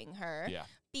firing her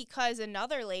because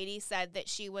another lady said that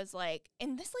she was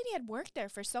and this lady had worked there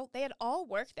they had all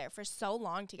worked there for so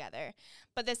long together.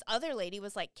 But this other lady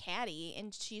was catty,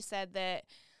 and she said that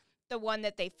the one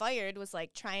that they fired was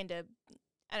trying to,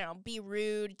 I don't know, be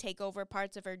rude, take over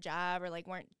parts of her job,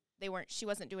 or she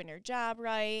wasn't doing her job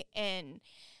right. And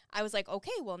I was like,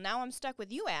 okay, well, now I'm stuck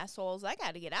with you assholes. I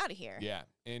got to get out of here. Yeah,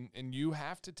 and you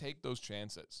have to take those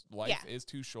chances. Life is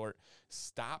too short.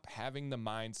 Stop having the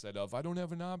mindset of, I don't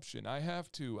have an option. I have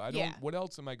to. I don't. What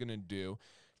else am I going to do?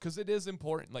 Because it is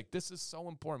important. This is so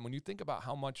important. When you think about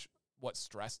what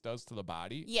stress does to the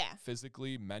body,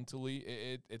 physically, mentally,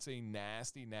 it's a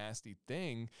nasty, nasty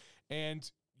thing. And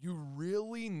you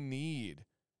really need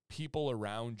people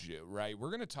around you, right? We're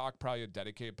going to talk probably a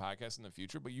dedicated podcast in the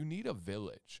future, but you need a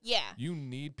village. Yeah. You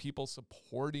need people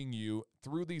supporting you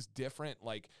through these different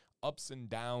ups and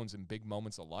downs and big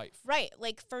moments of life. Right.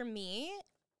 Like for me,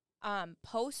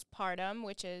 postpartum,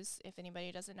 which is, if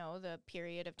anybody doesn't know, the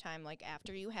period of time like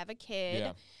after you have a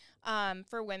kid,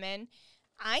 for women,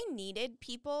 I needed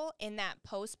people in that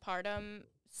postpartum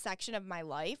section of my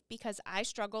life because I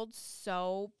struggled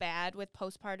so bad with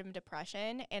postpartum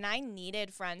depression, and I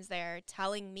needed friends there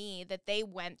telling me that they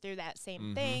went through that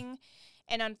same thing.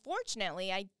 And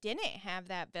unfortunately, I didn't have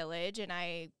that village, and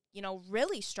I,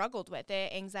 really struggled with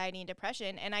it, anxiety and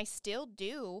depression, and I still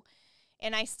do.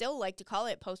 And I still like to call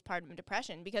it postpartum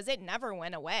depression because it never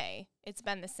went away. It's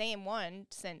been the same one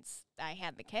since I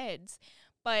had the kids.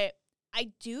 But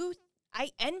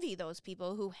I envy those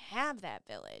people who have that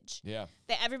village. Yeah.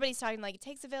 That everybody's talking like, it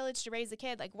takes a village to raise a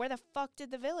kid. Like, where the fuck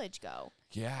did the village go?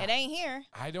 Yeah. It ain't here.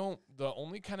 The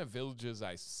only kind of villages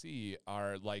I see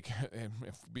are like, and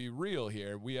if be real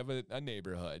here, we have a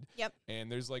neighborhood. Yep.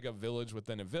 And there's like a village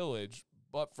within a village.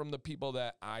 But from the people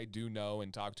that I do know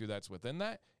and talk to that's within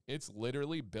that, it's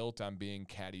literally built on being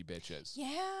catty bitches.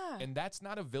 Yeah. And that's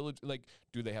not a village. Like,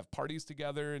 do they have parties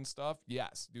together and stuff?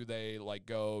 Yes. Do they like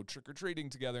go trick-or-treating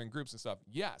together in groups and stuff?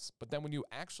 Yes. But then when you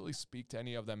actually speak to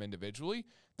any of them individually,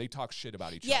 they talk shit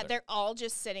about each other. Yeah, they're all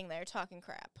just sitting there talking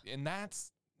crap. And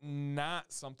that's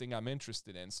not something I'm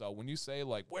interested in. So when you say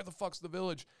like, where the fuck's the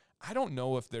village? I don't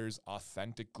know if there's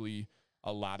authentically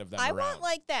a lot of them around. Want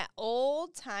like that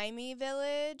old-timey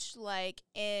village like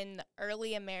in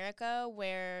early America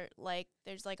where like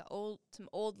there's like some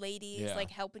old ladies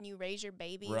like helping you raise your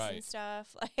babies and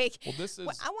stuff. Like, well, this is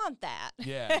I want that.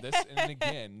 Yeah, and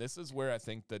again, this is where I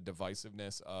think the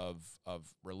divisiveness of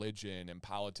religion and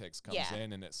politics comes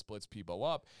in, and it splits people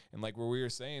up. And like where we were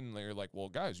saying, they're like, well,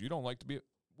 guys, you don't like to be.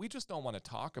 We just don't want to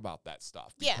talk about that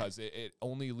stuff because it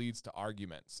only leads to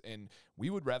arguments. And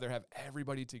we would rather have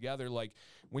everybody together. Like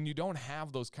when you don't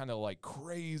have those kind of like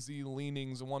crazy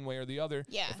leanings one way or the other,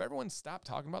 if everyone stopped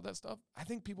talking about that stuff, I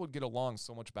think people would get along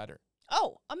so much better.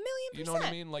 Oh, 1,000,000%. You know what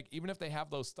I mean? Like, even if they have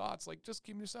those thoughts, like, just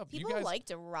keep them yourself. People you guys, like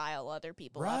to rile other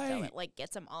people up, though. It, like,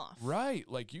 gets them off. Right.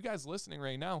 Like, you guys listening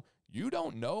right now, you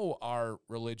don't know our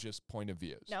religious point of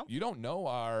views. No. You don't know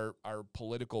our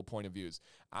political point of views.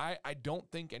 I don't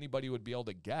think anybody would be able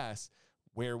to guess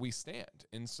where we stand.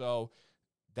 And so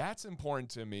that's important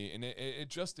to me. And it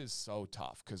just is so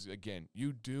tough because, again,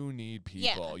 you do need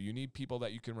people. You need people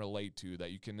that you can relate to,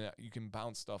 that you can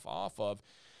bounce stuff off of.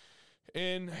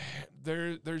 And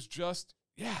there's just,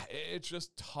 it's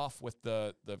just tough with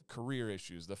the career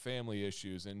issues, the family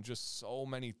issues, and just so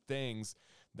many things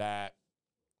that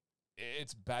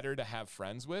it's better to have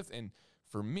friends with. And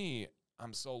for me,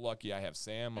 I'm so lucky I have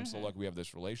Sam. I'm so lucky we have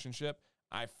this relationship.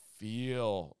 I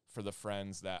feel for the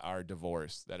friends that are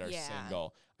divorced, that are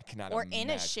single. I cannot imagine. In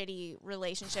a shitty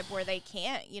relationship where they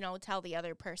can't, tell the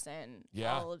other person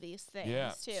all of these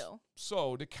things too.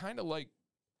 So to kind of like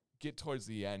get towards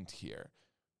the end here,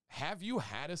 have you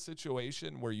had a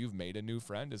situation where you've made a new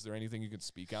friend? Is there anything you could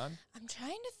speak on? I'm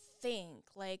trying to think,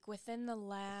 like within the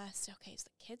last, so the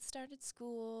kids started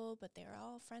school, but they were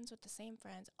all friends with the same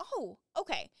friends. Oh,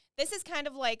 okay. This is kind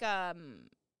of like a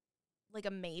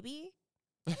maybe.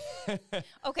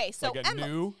 Okay, so like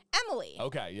Emily.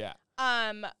 Okay, yeah.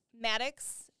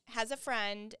 Maddox has a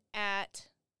friend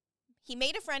he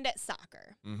made a friend at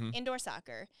soccer, indoor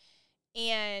soccer,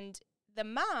 and the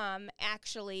mom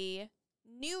actually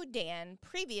knew Dan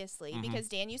previously because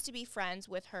Dan used to be friends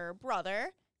with her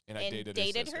brother and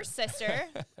dated her sister.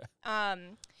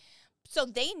 So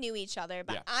they knew each other,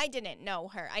 but I didn't know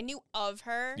her. I knew of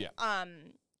her.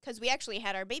 Because we actually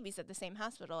had our babies at the same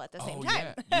hospital at the same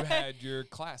time. Yeah. You had your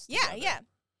class together. Yeah.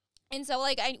 And so,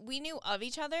 we knew of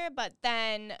each other, but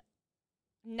then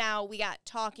now we got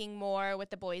talking more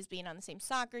with the boys being on the same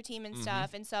soccer team and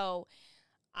stuff. And so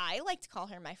I like to call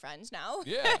her my friend now.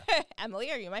 Yeah.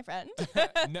 Emily, are you my friend?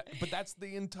 No, but that's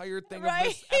the entire thing of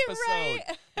this episode. Right.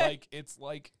 Like, it's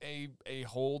like a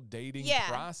whole dating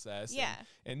process. Yeah.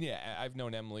 And I've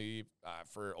known Emily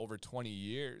for over 20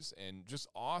 years and just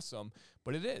awesome.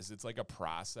 But it's like a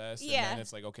process. And then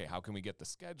it's like, okay, how can we get the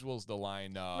schedules to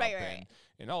line up? Right.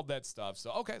 And all that stuff. So,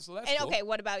 okay, so that's cool. Okay,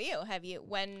 what about you? Have you,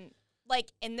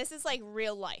 and this is like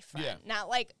real life friend, not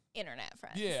like internet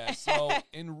friends. Yeah, so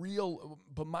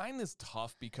but mine is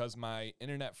tough because my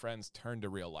internet friends turn to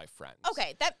real life friends.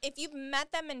 Okay, that if you've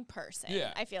met them in person,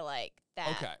 I feel like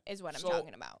that is what I'm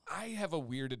talking about. I have a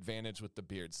weird advantage with the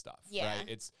beard stuff, yeah.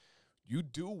 right? You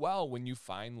do well when you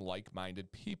find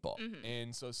like-minded people.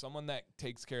 And so someone that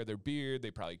takes care of their beard,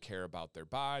 they probably care about their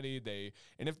body.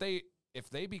 And if they if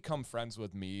they become friends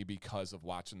with me because of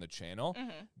watching the channel,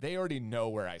 Mhm. they already know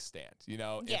where I stand. You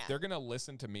know, Yeah. if they're going to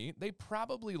listen to me, they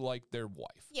probably like their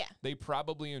wife. Yeah. They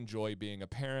probably enjoy being a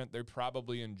parent. They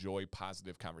probably enjoy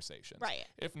positive conversations. Right.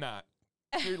 If not,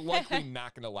 they're likely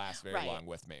not going to last very Right. long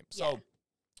with me. Yeah. So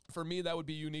for me, that would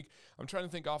be unique. I'm trying to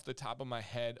think off the top of my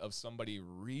head of somebody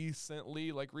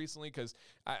recently, because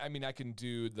I mean, I can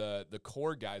do the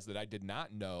core guys that I did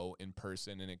not know in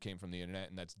person and it came from the internet,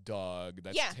 and that's Doug,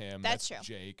 that's Yeah, Tim, that's that's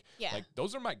true. Jake. Yeah. Like,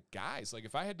 those are my guys. Like,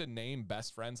 if I had to name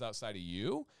best friends outside of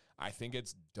you, I think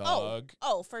it's Doug,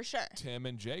 Oh, for sure. Tim,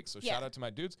 and Jake. So Yeah. shout out to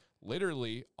my dudes.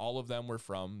 Literally, all of them were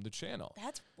from the channel.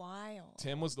 That's wild.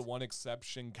 Tim was the one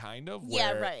exception, kind of,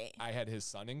 Yeah, where right. I had his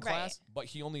son in Right. class, but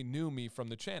he only knew me from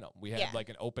the channel. We had Yeah. like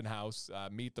an open house,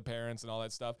 meet the parents and all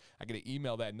that stuff. I get an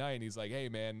email that night, and he's like, "Hey,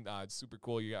 man, it's super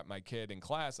cool you got my kid in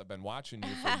class. I've been watching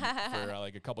you for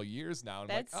like a couple years now." And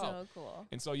That's I'm like, "Oh." so cool.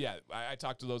 And so, yeah, I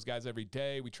talk to those guys every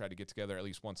day. We try to get together at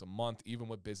least once a month, even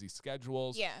with busy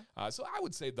schedules. Yeah. So I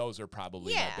would say those are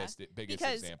probably Yeah, my biggest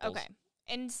Because, examples. okay.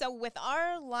 And so with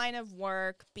our line of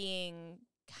work being,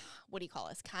 what do you call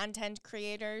us? Content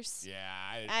creators?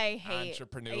 Yeah, I hate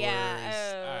entrepreneurs.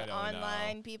 Yeah, I don't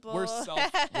online know. people. We're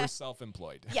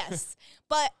self-employed. Yes,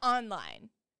 but online.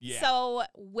 Yeah. So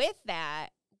with that,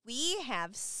 we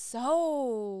have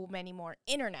so many more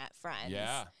internet friends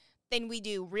Yeah. than we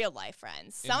do real life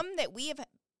friends. And- Some that we have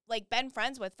like been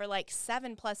friends with for like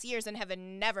 7+ years and have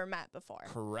never met before.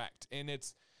 Correct. And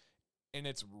it's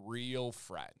real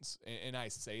friends. And I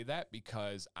say that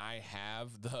because I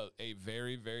have a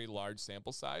very, very large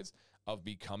sample size of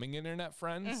becoming internet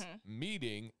friends,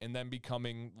 meeting, and then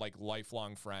becoming like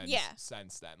lifelong friends Yeah.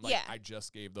 since then. Like, Yeah. I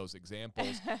just gave those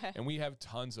examples, and we have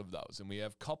tons of those. And we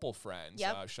have couple friends.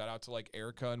 Yep. Shout out to like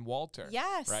Erica and Walter.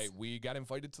 Yes. Right. We got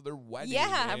invited to their wedding.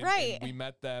 Yeah, and right. we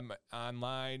met them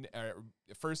online,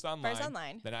 first online. First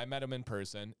online. Then I met him in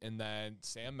person, and then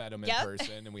Sam met him in Yep.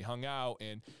 person, and we hung out.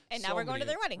 And And now so we're going to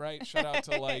many- their wedding. Right. Shout out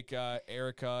to like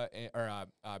Erica or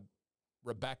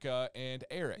Rebecca and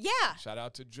Eric. Yeah. Shout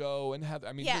out to Joe and Heather.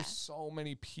 I mean, Yeah. there's so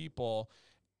many people.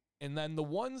 And then the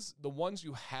ones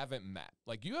you haven't met,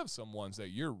 like you have some ones that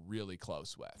you're really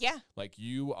close with. Yeah. Like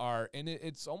you are, and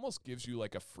it's almost gives you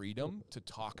like a freedom to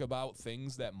talk about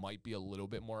things that might be a little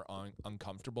bit more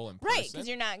uncomfortable in person. Right, because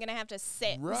you're not going to have to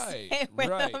sit Right, with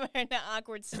right. them in an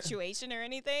awkward situation or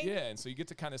anything. Yeah, and so you get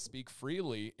to kind of speak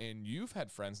freely, and you've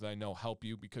had friends that I know help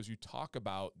you because you talk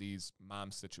about these mom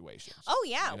situations. Oh,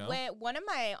 yeah. You know? One of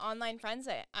my online friends,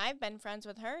 that I've been friends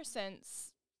with her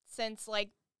since like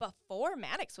before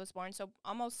Maddox was born, so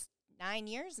almost 9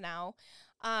 years now.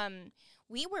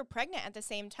 We were pregnant at the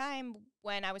same time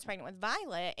when I was pregnant with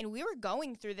Violet, and we were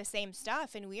going through the same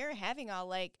stuff, and we were having all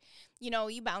like, you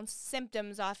bounce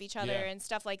symptoms off each other Yeah. and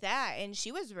stuff like that. And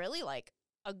she was really like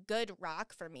a good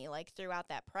rock for me, like throughout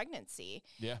that pregnancy.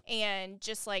 Yeah. And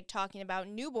just like talking about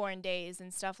newborn days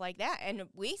and stuff like that. And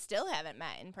we still haven't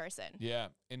met in person. Yeah,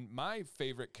 and my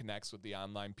favorite connects with the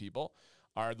online people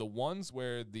are the ones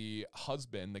where the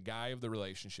husband, the guy of the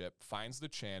relationship, finds the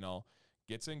channel,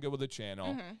 gets in good with the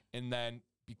channel, and then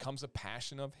becomes a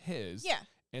passion of his. Yeah.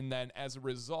 And then as a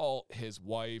result, his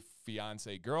wife,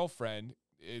 fiance, girlfriend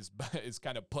is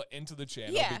kind of put into the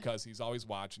channel Yeah. because he's always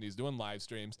watching. He's doing live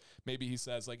streams. Maybe he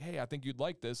says like, "Hey, I think you'd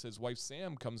like this." His wife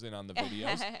Sam comes in on the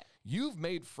videos. You've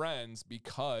made friends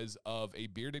because of a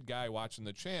bearded guy watching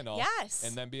the channel. Yes.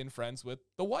 And then being friends with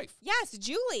the wife. Yes,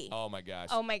 Julie. Oh my gosh.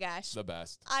 Oh my gosh. The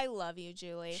best. I love you,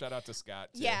 Julie. Shout out to Scott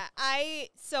too. Yeah,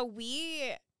 so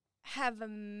we have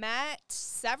met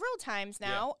several times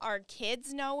now. Our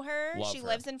kids know her. Love She her.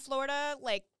 lives in Florida,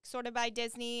 like sort of by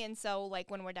Disney, and so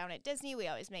like when we're down at Disney, we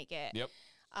always make it Yep.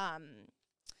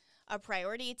 a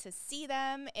priority to see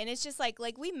them. And it's just like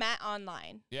we met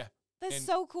online. Yeah. That's And-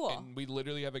 so cool. And we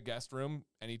literally have a guest room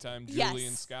anytime Julie Yes.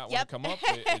 and Scott Yep. want to come up.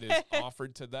 It is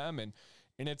offered to them, and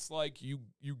it's like you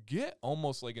get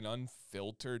almost like an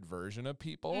unfiltered version of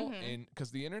people, and because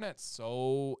the internet's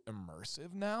so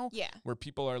immersive now, Yeah. where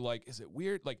people are like, "Is it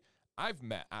weird?" Like I've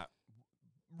met.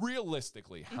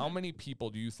 Realistically, how many people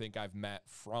do you think I've met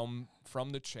from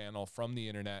the channel, from the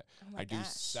internet? Oh my I do gosh.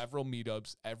 several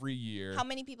meetups every year. How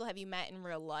many people have you met in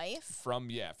real life? From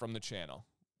the channel,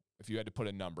 if you had to put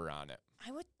a number on it.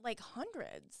 I would like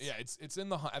hundreds. Yeah, it's in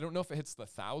the I don't know if it hits the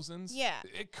thousands. Yeah.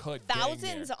 It could dang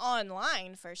Thousands near.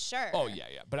 online for sure. Oh yeah.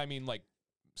 But I mean, like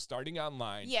starting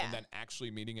online Yeah. and then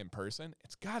actually meeting in person,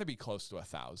 it's got to be close to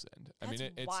 1,000. I mean,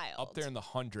 That's it's wild. up there in the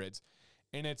hundreds,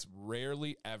 and it's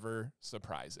rarely ever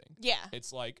surprising. Yeah.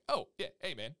 It's like, oh yeah,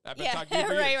 hey man, I've been Yeah, talking to you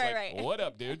for right, years. right, Like, right. what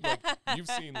up, dude? Like you've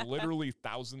seen literally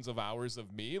thousands of hours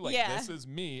of me. Like Yeah. this is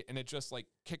me, and it just like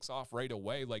kicks off right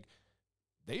away. Like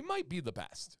they might be the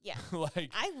best. Yeah.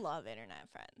 Like, I love internet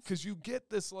friends. because you get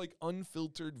this like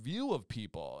unfiltered view of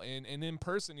people, and in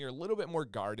person you're a little bit more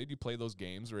guarded. You play those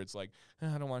games where it's like,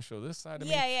 I don't want to show this side of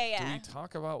me. Yeah. Do we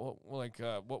talk about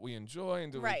what we enjoy,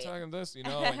 and do Right. we talk about this? And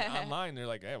online they're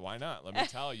like, hey, why not? Let me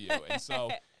tell you. And so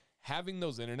having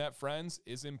those internet friends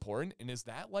is important. And is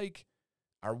that like,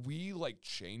 are we like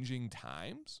changing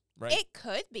times? Right. It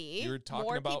could be. You're talking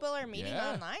more about, people are meeting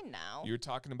online now. You're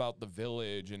talking about the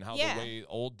village and how the way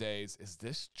old days, is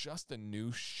this just a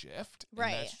new shift? Right.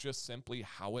 And that's just simply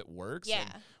how it works. Yeah.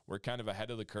 And we're kind of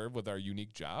ahead of the curve with our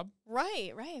unique job.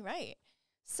 Right.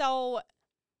 So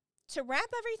to wrap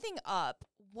everything up,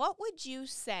 what would you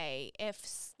say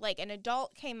if like an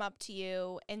adult came up to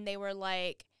you and they were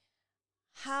like,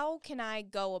 how can I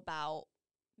go about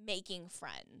making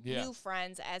friends, new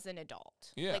friends as an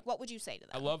adult? Yeah. Like, what would you say to them?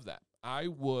 I love that. I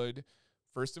would,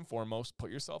 first and foremost,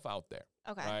 put yourself out there.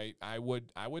 Okay. Right. I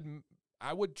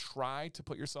would try to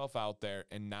put yourself out there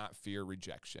and not fear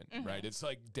rejection. Mm-hmm. Right. It's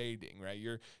like dating, right?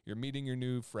 You're meeting your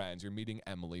new friends. You're meeting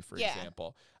Emily, for Yeah.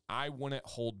 example. I wouldn't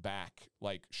hold back,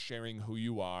 like, sharing who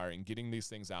you are and getting these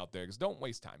things out there, because don't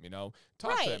waste time,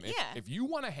 Talk to them. If you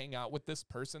want to hang out with this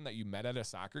person that you met at a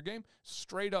soccer game,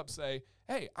 straight up say,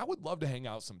 hey, I would love to hang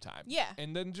out sometime. Yeah.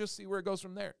 And then just see where it goes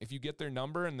from there. If you get their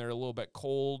number and they're a little bit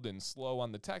cold and slow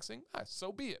on the texting,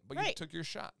 so be it. But you took your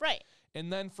shot. Right.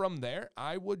 And then from there,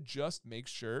 I would just make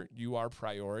sure you are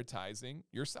prioritizing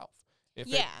yourself. If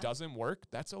it doesn't work,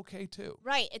 that's okay too.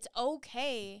 Right. It's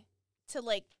okay to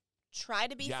like try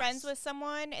to be Yes. friends with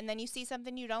someone, and then you see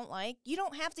something you don't like. You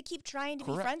don't have to keep trying to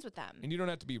be Correct. friends with them. And you don't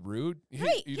have to be rude.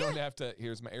 Right, You don't have to,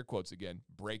 here's my air quotes again,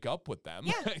 break up with them.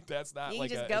 Yeah. That's not You like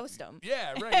can just ghost them.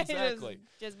 Yeah, right, exactly.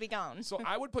 just be gone. So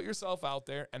I would put yourself out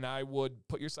there, and I would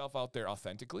put yourself out there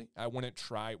authentically. I wouldn't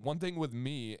try. One thing with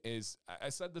me is, I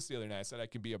said this the other night, I said I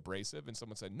can be abrasive, and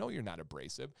someone said, no, you're not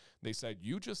abrasive. They said,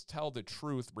 you just tell the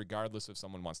truth regardless if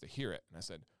someone wants to hear it. And I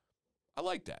said, I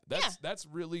like that. That's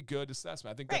really good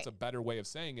assessment. I think that's a better way of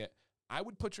saying it. I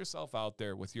would put yourself out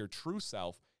there with your true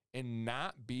self and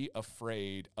not be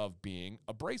afraid of being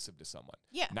abrasive to someone.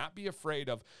 Yeah. Not be afraid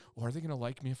of, are they going to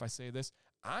like me if I say this?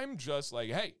 I'm just like,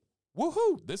 hey,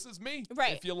 woohoo, this is me.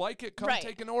 Right. If you like it, come Right.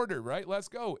 take an order, right? Let's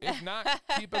go. If not,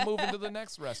 keep it moving to the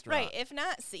next restaurant. Right. If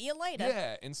not, see you later.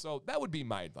 Yeah. And so that would be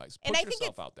my advice. Put And I think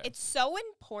yourself out there. it's so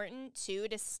important too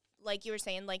to like you were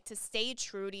saying, like to stay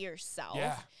true to yourself.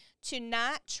 Yeah. To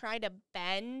not try to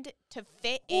bend to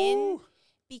fit Ooh. in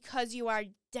because you are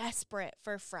desperate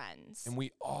for friends. And we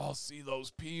all see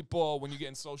those people when you get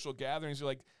in social gatherings. You're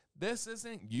like, this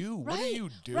isn't you. What are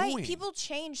you doing? Right. People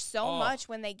change so much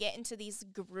when they get into these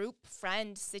group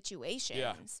friend situations.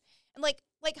 Yeah. And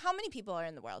like how many people are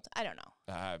in the world? I don't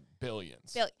know.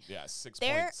 Billions. Yeah,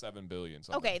 6.7 billion.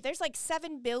 Something. Okay, there's like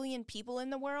 7 billion people in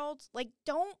the world. Like,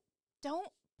 don't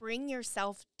bring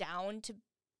yourself down to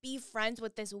be friends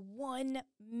with this one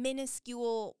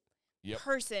minuscule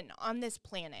person on this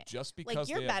planet. Just because like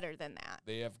you're better than that.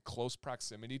 They have close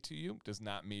proximity to you does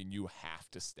not mean you have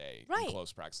to stay in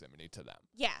close proximity to them.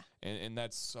 Yeah. And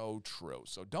that's so true.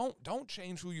 So don't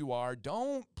change who you are.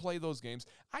 Don't play those games.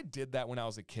 I did that when I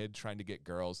was a kid trying to get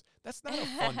girls. That's not a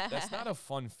fun that's not a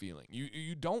fun feeling.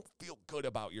 You don't feel good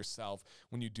about yourself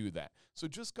when you do that. So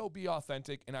just go be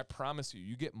authentic, and I promise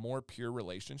you get more pure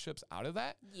relationships out of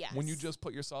that when you just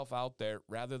put yourself out there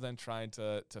rather than trying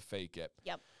to fake it.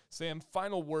 Yep. Sam,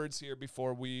 final words here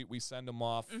before we send them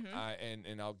off,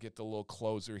 and I'll get the little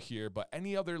closer here. But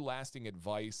any other lasting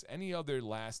advice, any other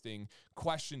lasting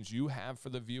questions you have for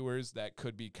the viewers that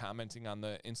could be commenting on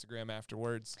the Instagram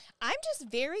afterwards? I'm just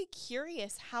very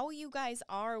curious how you guys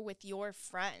are with your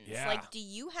friends. Yeah. Like, do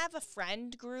you have a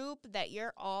friend group that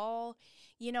you're all,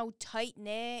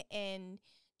 tight-knit and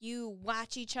you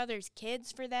watch each other's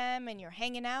kids for them and you're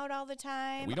hanging out all the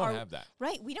time? We don't have that.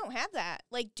 Right, we don't have that.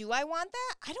 Like, do I want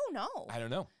that? I don't know. I don't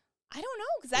know.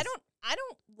 Because I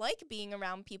don't like being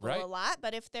around people a lot,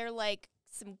 but if they're like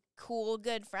some cool,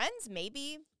 good friends,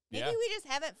 maybe we just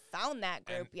haven't found that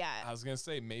group yet. I was going to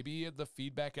say, maybe the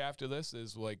feedback after this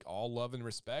is like all love and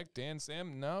respect. Dan,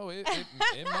 Sam, no, it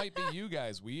might be you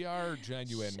guys. We are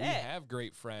genuine. Shit. We have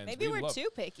great friends. Maybe we're too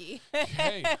picky.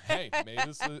 hey, maybe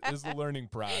this is the learning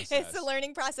process. It's the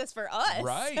learning process for us.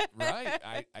 Right.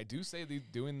 I do say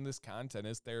doing this content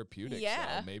is therapeutic.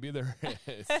 Yeah. So maybe there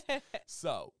is.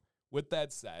 So, with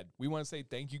that said, we want to say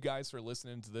thank you guys for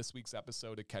listening to this week's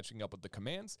episode of Catching Up with the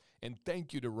Commands, and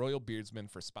thank you to Royal Beardsman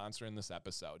for sponsoring this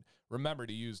episode. Remember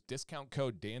to use discount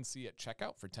code DANC at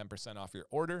checkout for 10% off your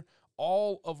order.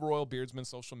 All of Royal Beardsman's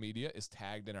social media is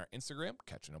tagged in our Instagram,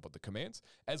 Catching Up with the Commands,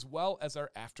 as well as our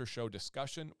after show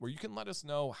discussion, where you can let us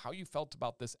know how you felt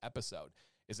about this episode.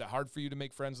 Is it hard for you to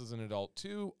make friends as an adult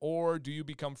too? Or do you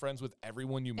become friends with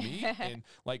everyone you meet? And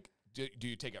like, do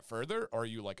you take it further, or are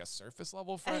you like a surface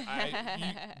level friend?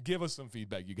 Give us some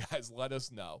feedback, you guys. Let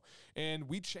us know. And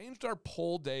we changed our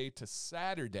poll day to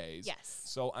Saturdays. Yes.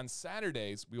 So on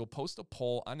Saturdays, we will post a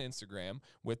poll on Instagram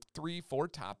with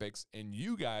 3-4 topics, and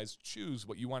you guys choose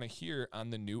what you want to hear on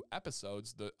the new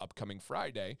episodes, the upcoming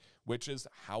Friday, which is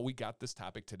how we got this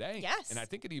topic today. Yes. And I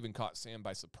think it even caught Sam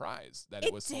by surprise that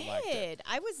it was selected. Did.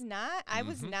 I was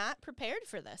not prepared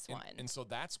for this one. And so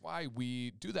that's why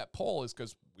we do that poll, is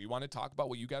because we want to talk about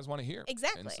what you guys want to hear.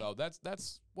 Exactly. And so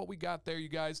that's what we got there, you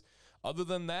guys. Other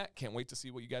than that, can't wait to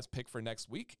see what you guys pick for next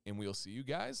week, and we'll see you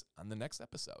guys on the next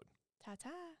episode. Ta-ta.